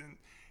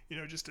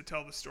just to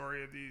tell the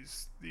story of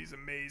these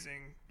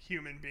amazing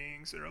human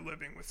beings that are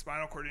living with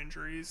spinal cord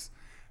injuries.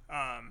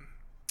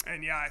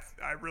 And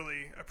I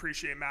really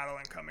appreciate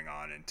Madeline coming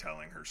on and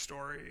telling her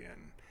story.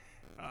 And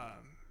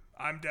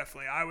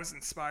I was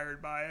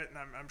inspired by it, and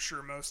I'm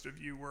sure most of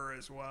you were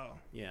as well.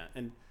 Yeah,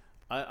 and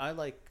I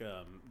like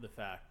the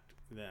fact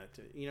that,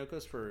 it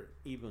goes for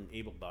even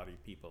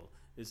able-bodied people,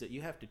 is that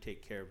you have to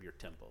take care of your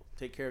temple,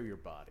 take care of your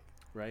body,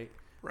 right?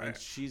 Right. And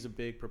she's a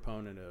big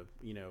proponent of,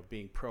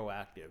 being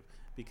proactive,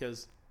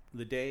 because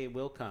the day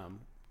will come,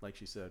 like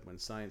she said, when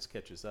science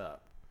catches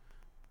up,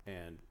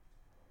 and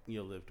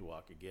you'll live to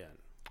walk again,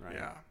 right?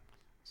 Yeah.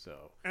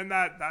 So, and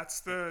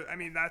that's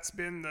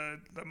been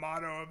the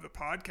motto of the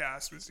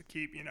podcast, was to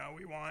keep,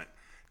 we want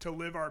to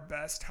live our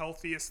best,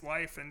 healthiest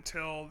life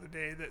until the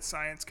day that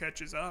science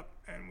catches up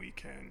and we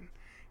can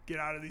get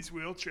out of these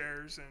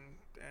wheelchairs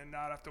and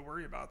not have to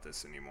worry about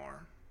this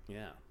anymore.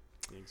 Yeah,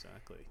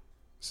 exactly.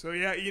 So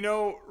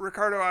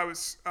Ricardo, I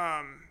was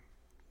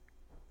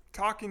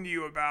talking to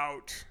you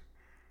about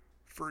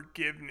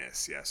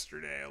forgiveness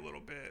yesterday a little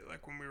bit,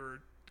 like when we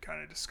were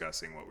kind of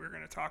discussing what we were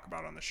going to talk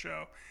about on the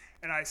show.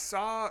 And I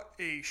saw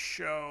a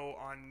show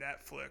on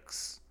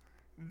Netflix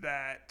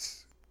that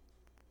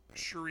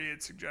Cherie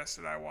had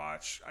suggested I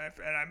watch,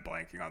 and I'm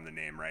blanking on the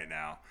name right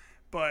now,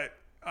 but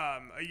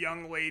a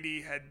young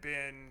lady had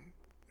been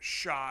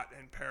shot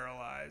and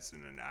paralyzed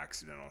in an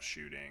accidental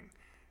shooting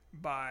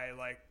by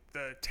like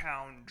the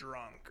town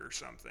drunk or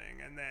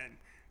something, and then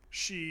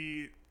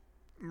she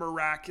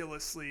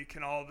miraculously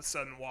can all of a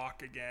sudden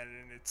walk again,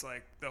 and it's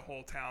like the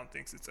whole town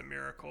thinks it's a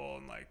miracle,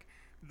 and like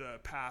the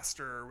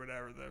pastor or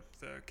whatever,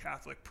 the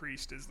Catholic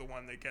priest is the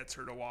one that gets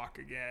her to walk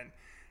again.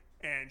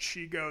 And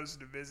she goes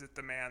to visit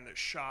the man that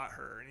shot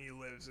her, and he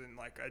lives in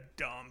like a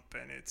dump,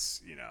 and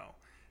it's,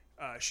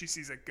 she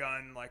sees a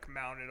gun like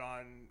mounted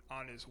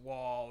on his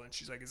wall, and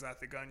she's like, "Is that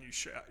the gun you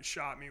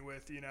shot me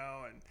with?"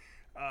 And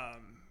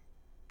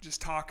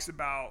just talks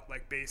about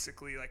like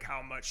basically like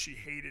how much she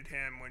hated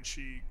him when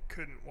she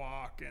couldn't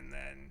walk, and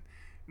then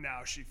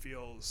now she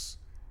feels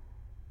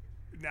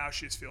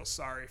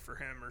sorry for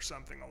him or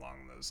something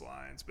along those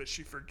lines, but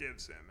she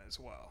forgives him as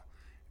well.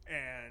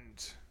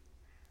 And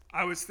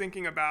I was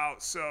thinking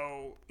about,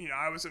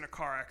 I was in a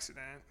car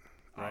accident.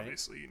 Right.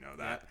 Obviously, you know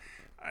that.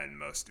 Yeah. And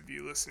most of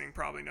you listening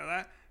probably know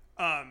that.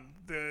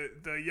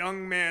 The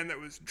young man that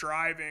was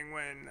driving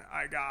when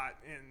I got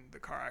in the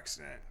car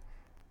accident,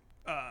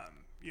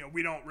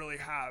 we don't really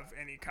have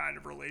any kind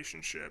of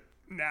relationship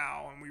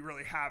now, and we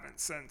really haven't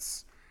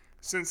since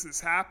this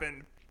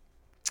happened.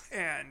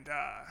 And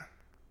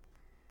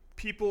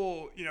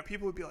people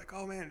would be like,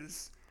 "Oh man,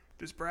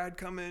 does Brad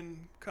come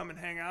and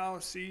hang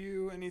out, see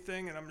you,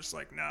 anything?" And I'm just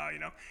like, "No,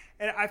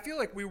 And I feel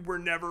like we were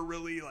never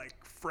really like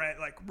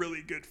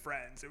really good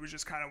friends. It was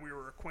just kind of, we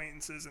were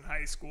acquaintances in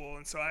high school.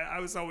 And so I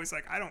was always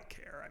like, I don't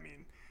care. I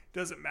mean, it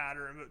doesn't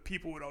matter. But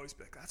people would always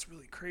be like, "That's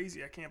really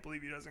crazy. I can't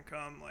believe he doesn't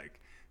come like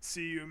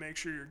see you, make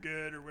sure you're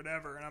good or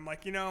whatever." And I'm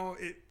like,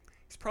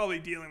 he's probably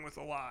dealing with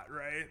a lot,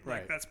 right?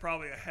 Like that's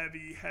probably a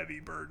heavy, heavy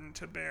burden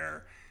to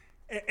bear.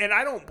 And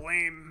I don't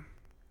blame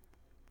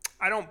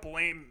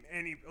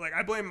any, like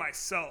I blame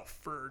myself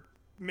for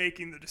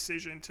making the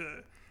decision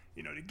to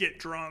get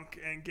drunk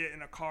and get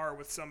in a car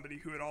with somebody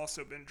who had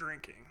also been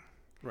drinking.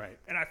 Right.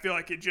 And I feel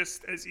like it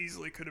just as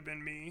easily could have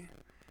been me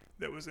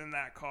that was in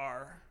that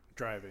car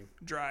driving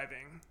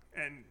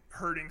and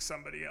hurting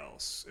somebody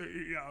else,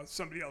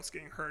 somebody else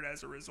getting hurt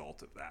as a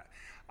result of that.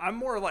 I'm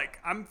more like,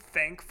 I'm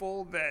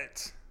thankful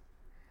that,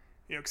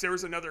 because there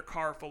was another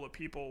car full of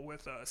people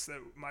with us, that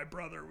my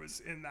brother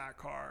was in that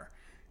car.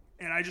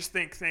 And I just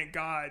think, thank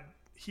God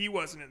he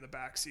wasn't in the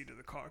back seat of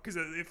the car, because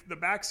if the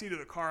back seat of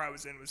the car I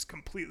was in was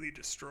completely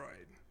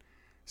destroyed,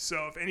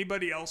 so if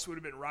anybody else would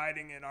have been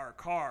riding in our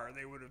car,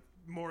 they would have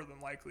more than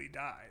likely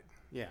died.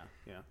 Yeah.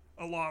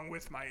 Along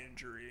with my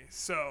injury.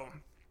 So,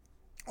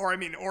 or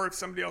if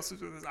somebody else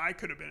was with us, I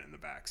could have been in the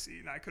back seat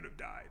and I could have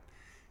died.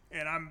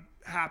 And I'm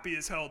happy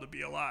as hell to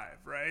be alive,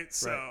 right?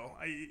 So,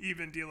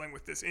 even dealing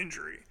with this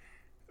injury,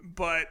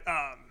 but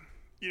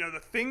the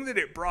thing that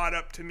it brought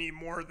up to me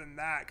more than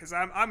that, because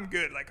I'm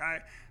good, like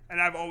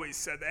I've always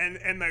said that,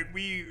 and like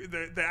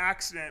the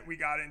accident we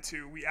got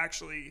into, we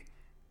actually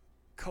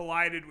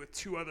collided with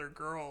two other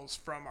girls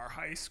from our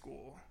high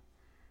school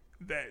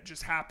that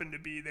just happened to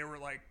be, they were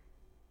like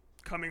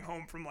coming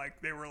home from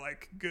they were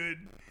like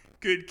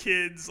good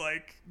kids,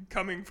 like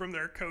coming from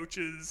their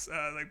coaches,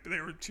 like they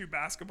were two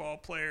basketball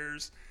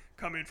players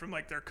coming from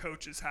like their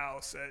coach's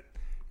house at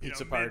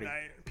pizza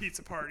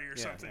party or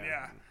something.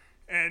 Yeah.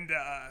 And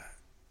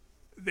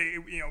they,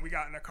 we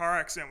got in a car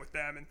accident with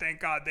them, and thank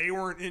God they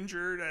weren't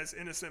injured as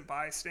innocent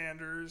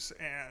bystanders,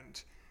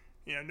 and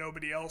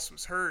nobody else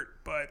was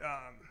hurt, but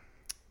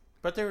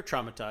they were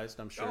traumatized,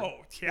 I'm sure.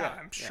 Oh yeah,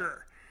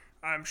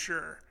 I'm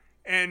sure.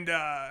 And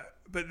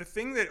but the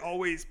thing that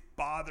always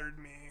bothered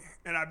me,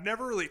 and I've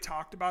never really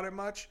talked about it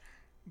much,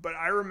 but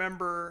I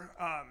remember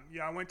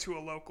I went to a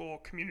local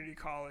community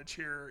college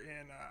here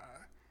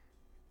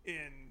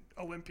in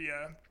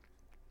Olympia,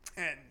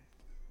 and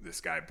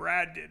this guy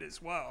Brad did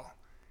as well.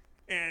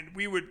 And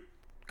we would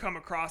come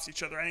across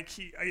each other. I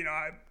think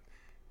I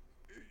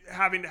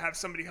having to have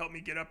somebody help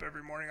me get up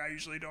every morning. I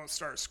usually don't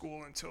start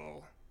school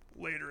until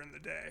later in the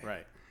day.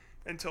 Right.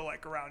 Until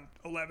like around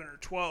 11 or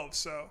 12.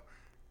 So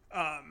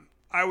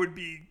I would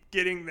be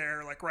getting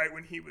there like right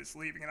when he was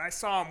leaving. And I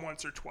saw him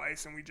once or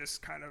twice, and we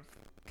just kind of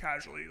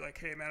casually like,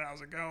 "Hey man,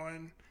 how's it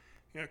going?"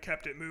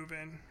 Kept it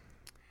moving.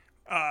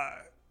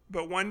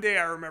 But one day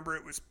I remember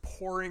it was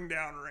pouring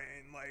down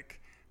rain, like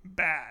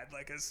bad,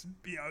 like as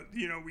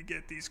we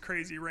get these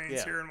crazy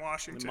rains here in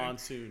Washington, the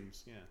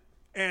monsoons.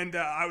 And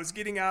I was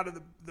getting out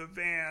of the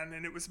van,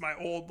 and it was my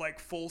old like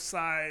full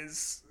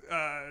size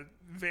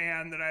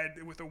van that I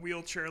had with a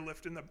wheelchair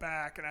lift in the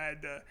back, and I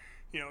had to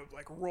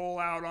like roll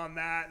out on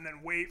that and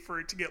then wait for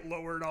it to get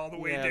lowered all the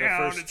way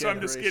down, and so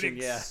I'm just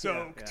getting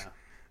soaked.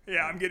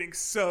 I'm getting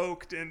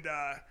soaked, and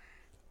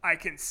I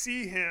can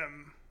see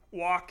him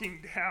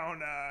walking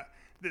down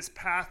this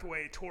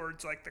pathway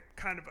towards like the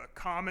kind of a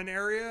common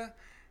area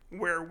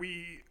where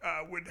we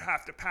would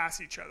have to pass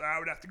each other. I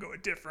would have to go a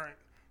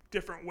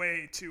different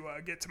way to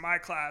get to my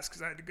class,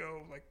 because I had to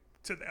go like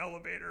to the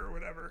elevator or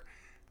whatever.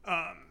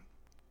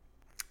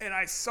 And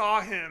I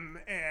saw him,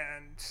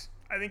 and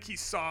I think he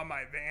saw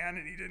my van,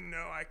 and he didn't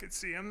know I could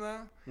see him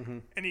though. Mm-hmm.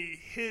 And he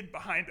hid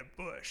behind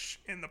a bush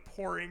in the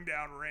pouring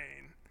down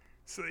rain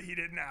so that he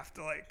didn't have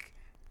to like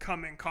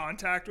come in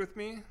contact with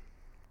me.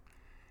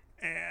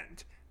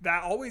 And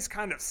that always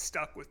kind of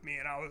stuck with me,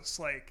 and I was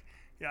like,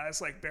 I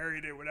just like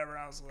buried it, whatever.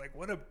 I was like,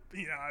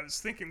 I was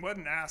thinking, what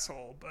an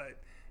asshole. But,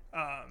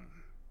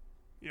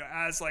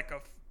 as like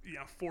a,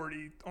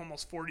 40,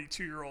 almost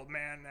 42-year-old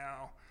man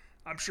now,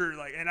 I'm sure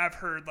like, and I've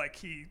heard like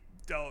he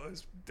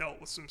has dealt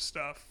with some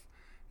stuff,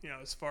 you know,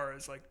 as far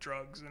as like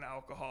drugs and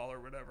alcohol or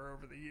whatever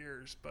over the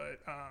years, but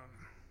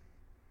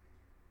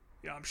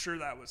yeah, I'm sure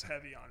that was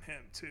heavy on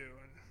him too.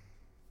 And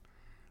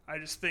I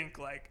just think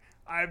like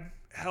I've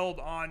held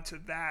on to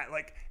that.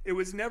 Like it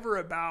was never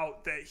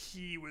about that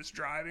he was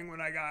driving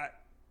when I got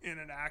in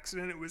an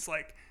accident. It was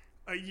like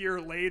a year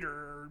later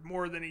or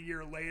more than a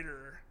year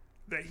later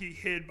that he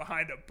hid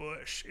behind a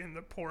bush in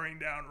the pouring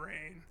down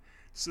rain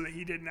so that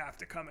he didn't have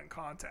to come in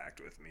contact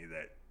with me.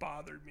 That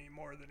bothered me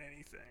more than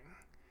anything.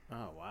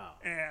 Oh, wow.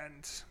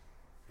 And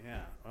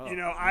yeah, oh, you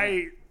know,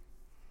 yeah.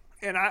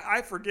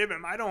 I forgive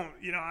him.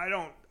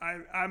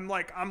 I'm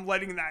like, I'm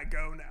letting that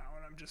go now.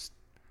 And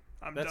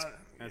I'm done.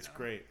 That's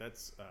great.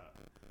 That's,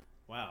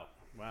 wow,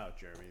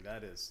 Jeremy,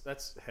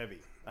 that's heavy.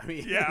 I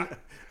mean, yeah.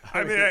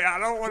 I mean, I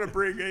don't want to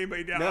bring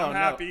anybody down. No, I'm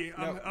happy.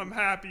 No. I'm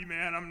happy,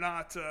 man. I'm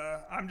not.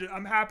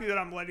 I'm happy that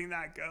I'm letting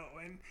that go.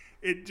 And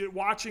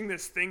watching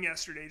this thing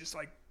yesterday just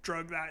like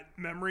drug that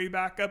memory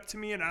back up to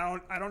me. And I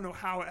don't know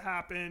how it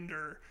happened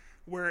or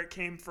where it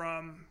came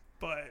from,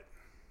 but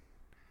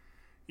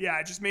yeah,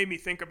 it just made me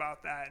think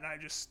about that. And I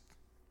just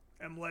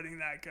am letting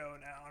that go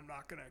now. I'm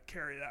not going to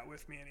carry that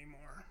with me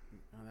anymore.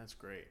 Oh, that's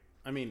great.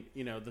 I mean,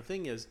 you know, the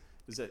thing is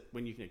that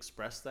when you can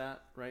express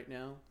that right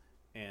now,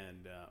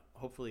 and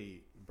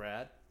hopefully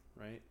Brad,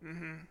 right,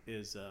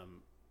 is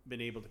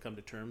been able to come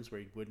to terms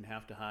where he wouldn't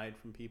have to hide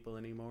from people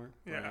anymore.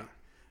 Yeah. Right?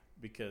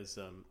 Because,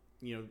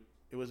 you know,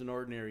 it was an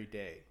ordinary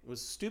day. It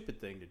was a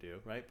stupid thing to do,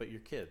 right? But you're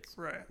kids,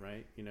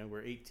 right? You know,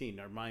 we're 18.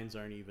 Our minds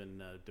aren't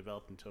even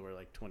developed until we're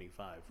like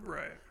 25 for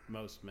right.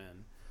 most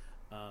men.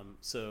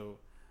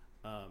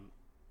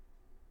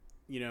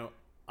 You know,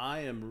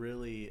 I am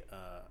really...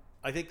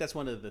 I think that's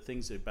one of the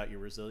things about your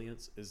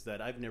resilience is that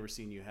I've never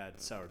seen you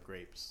had sour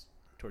grapes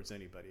towards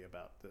anybody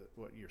about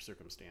what your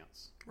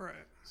circumstance. Right.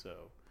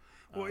 So,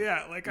 well,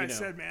 yeah, like I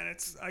said, man,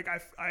 it's like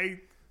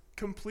I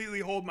completely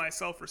hold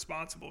myself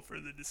responsible for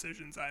the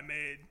decisions I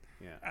made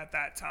at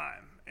that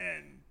time.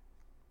 And,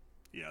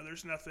 you know,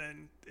 there's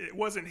nothing, it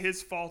wasn't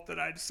his fault that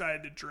I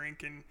decided to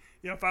drink. And,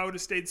 you know, if I would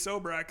have stayed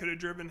sober, I could have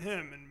driven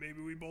him and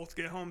maybe we both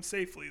get home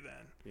safely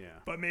then. Yeah.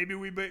 But maybe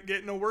we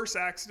get in a worse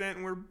accident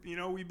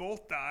and we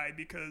both die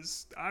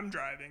because I'm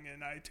driving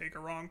and I take a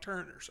wrong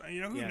turn or something.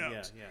 You know, who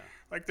knows? Yeah.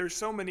 Like there's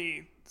so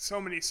many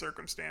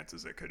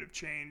circumstances that could have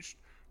changed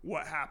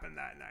what happened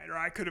that night. Or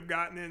I could have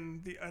gotten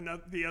in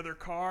the other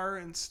car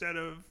instead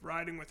of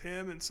riding with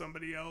him and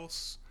somebody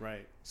else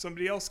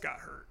got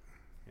hurt.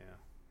 Yeah.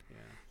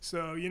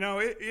 So, you know,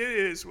 it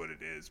is what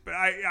it is. But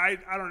I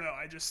don't know.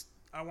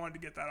 I wanted to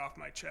get that off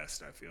my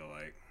chest, I feel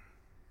like.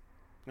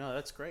 No,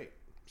 that's great.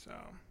 So,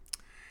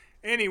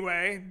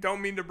 anyway,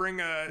 don't mean to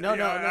bring a... No.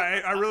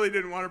 I really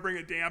didn't want to bring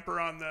a damper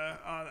on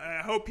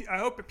I hope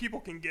that people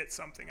can get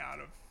something out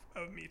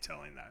of me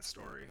telling that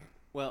story.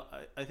 Well,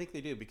 I think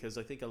they do, because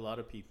I think a lot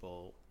of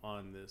people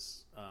on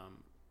this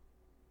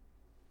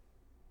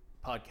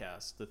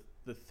podcast,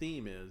 the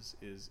theme is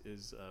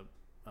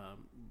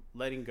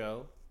letting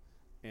go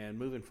and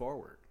moving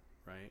forward,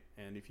 right?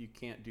 And if you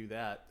can't do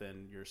that,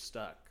 then you're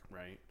stuck,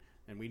 right?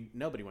 And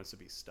nobody wants to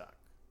be stuck,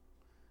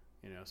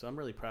 you know. So I'm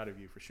really proud of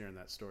you for sharing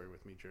that story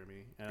with me,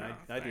 Jeremy. And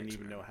I didn't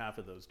even know half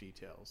of those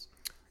details.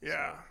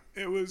 Yeah,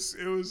 so. It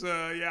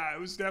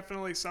was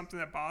definitely something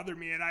that bothered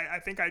me, and I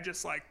think I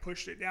just like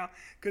pushed it down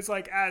because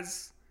like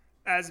as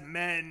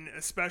men,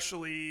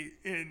 especially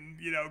in,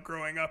 you know,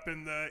 growing up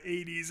in the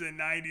 80s and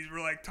 90s,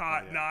 we're like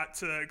taught not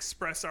to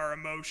express our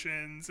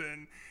emotions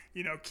and,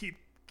 you know, keep,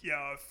 you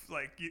know,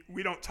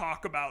 we don't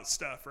talk about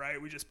stuff,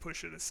 right? We just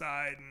push it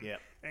aside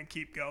and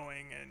keep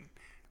going. And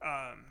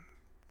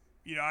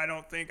you know,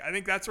 I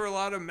think that's where a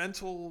lot of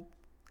mental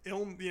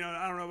illness, you know,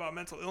 I don't know about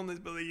mental illness,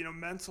 but, you know,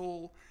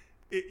 mental.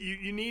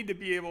 You need to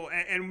be able,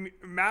 and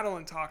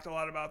Madeline talked a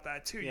lot about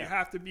that too. Yeah. You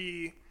have to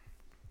be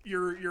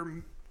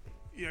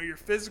your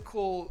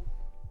physical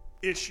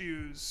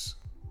issues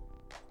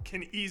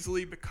can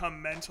easily become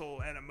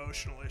mental and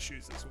emotional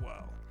issues as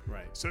well.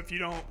 Right. So if you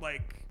don't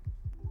like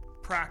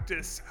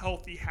practice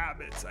healthy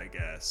habits, I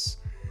guess,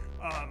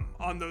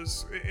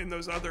 in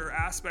those other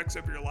aspects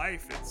of your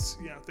life, it's,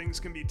 you know, things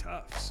can be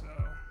tough. So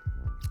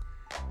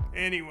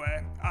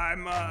anyway,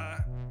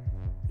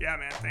 yeah,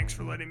 man, thanks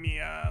for letting me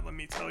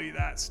tell you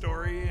that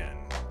story,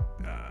 and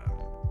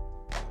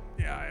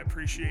I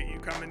appreciate you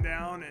coming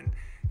down,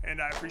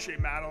 and I appreciate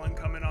Madeline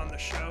coming on the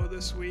show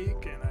this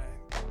week, and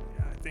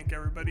I think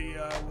everybody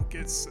will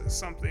get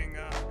something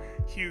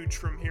huge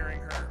from hearing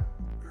her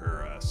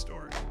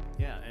story.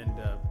 Yeah, and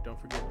don't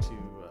forget to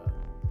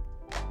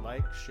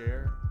like,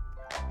 share,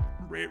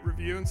 rate,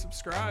 review, and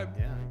subscribe.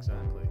 Yeah,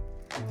 exactly.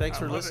 And thanks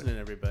for listening,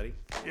 everybody.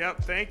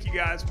 Yep, thank you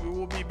guys. We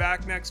will be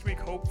back next week,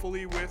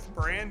 hopefully with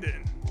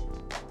Brandon.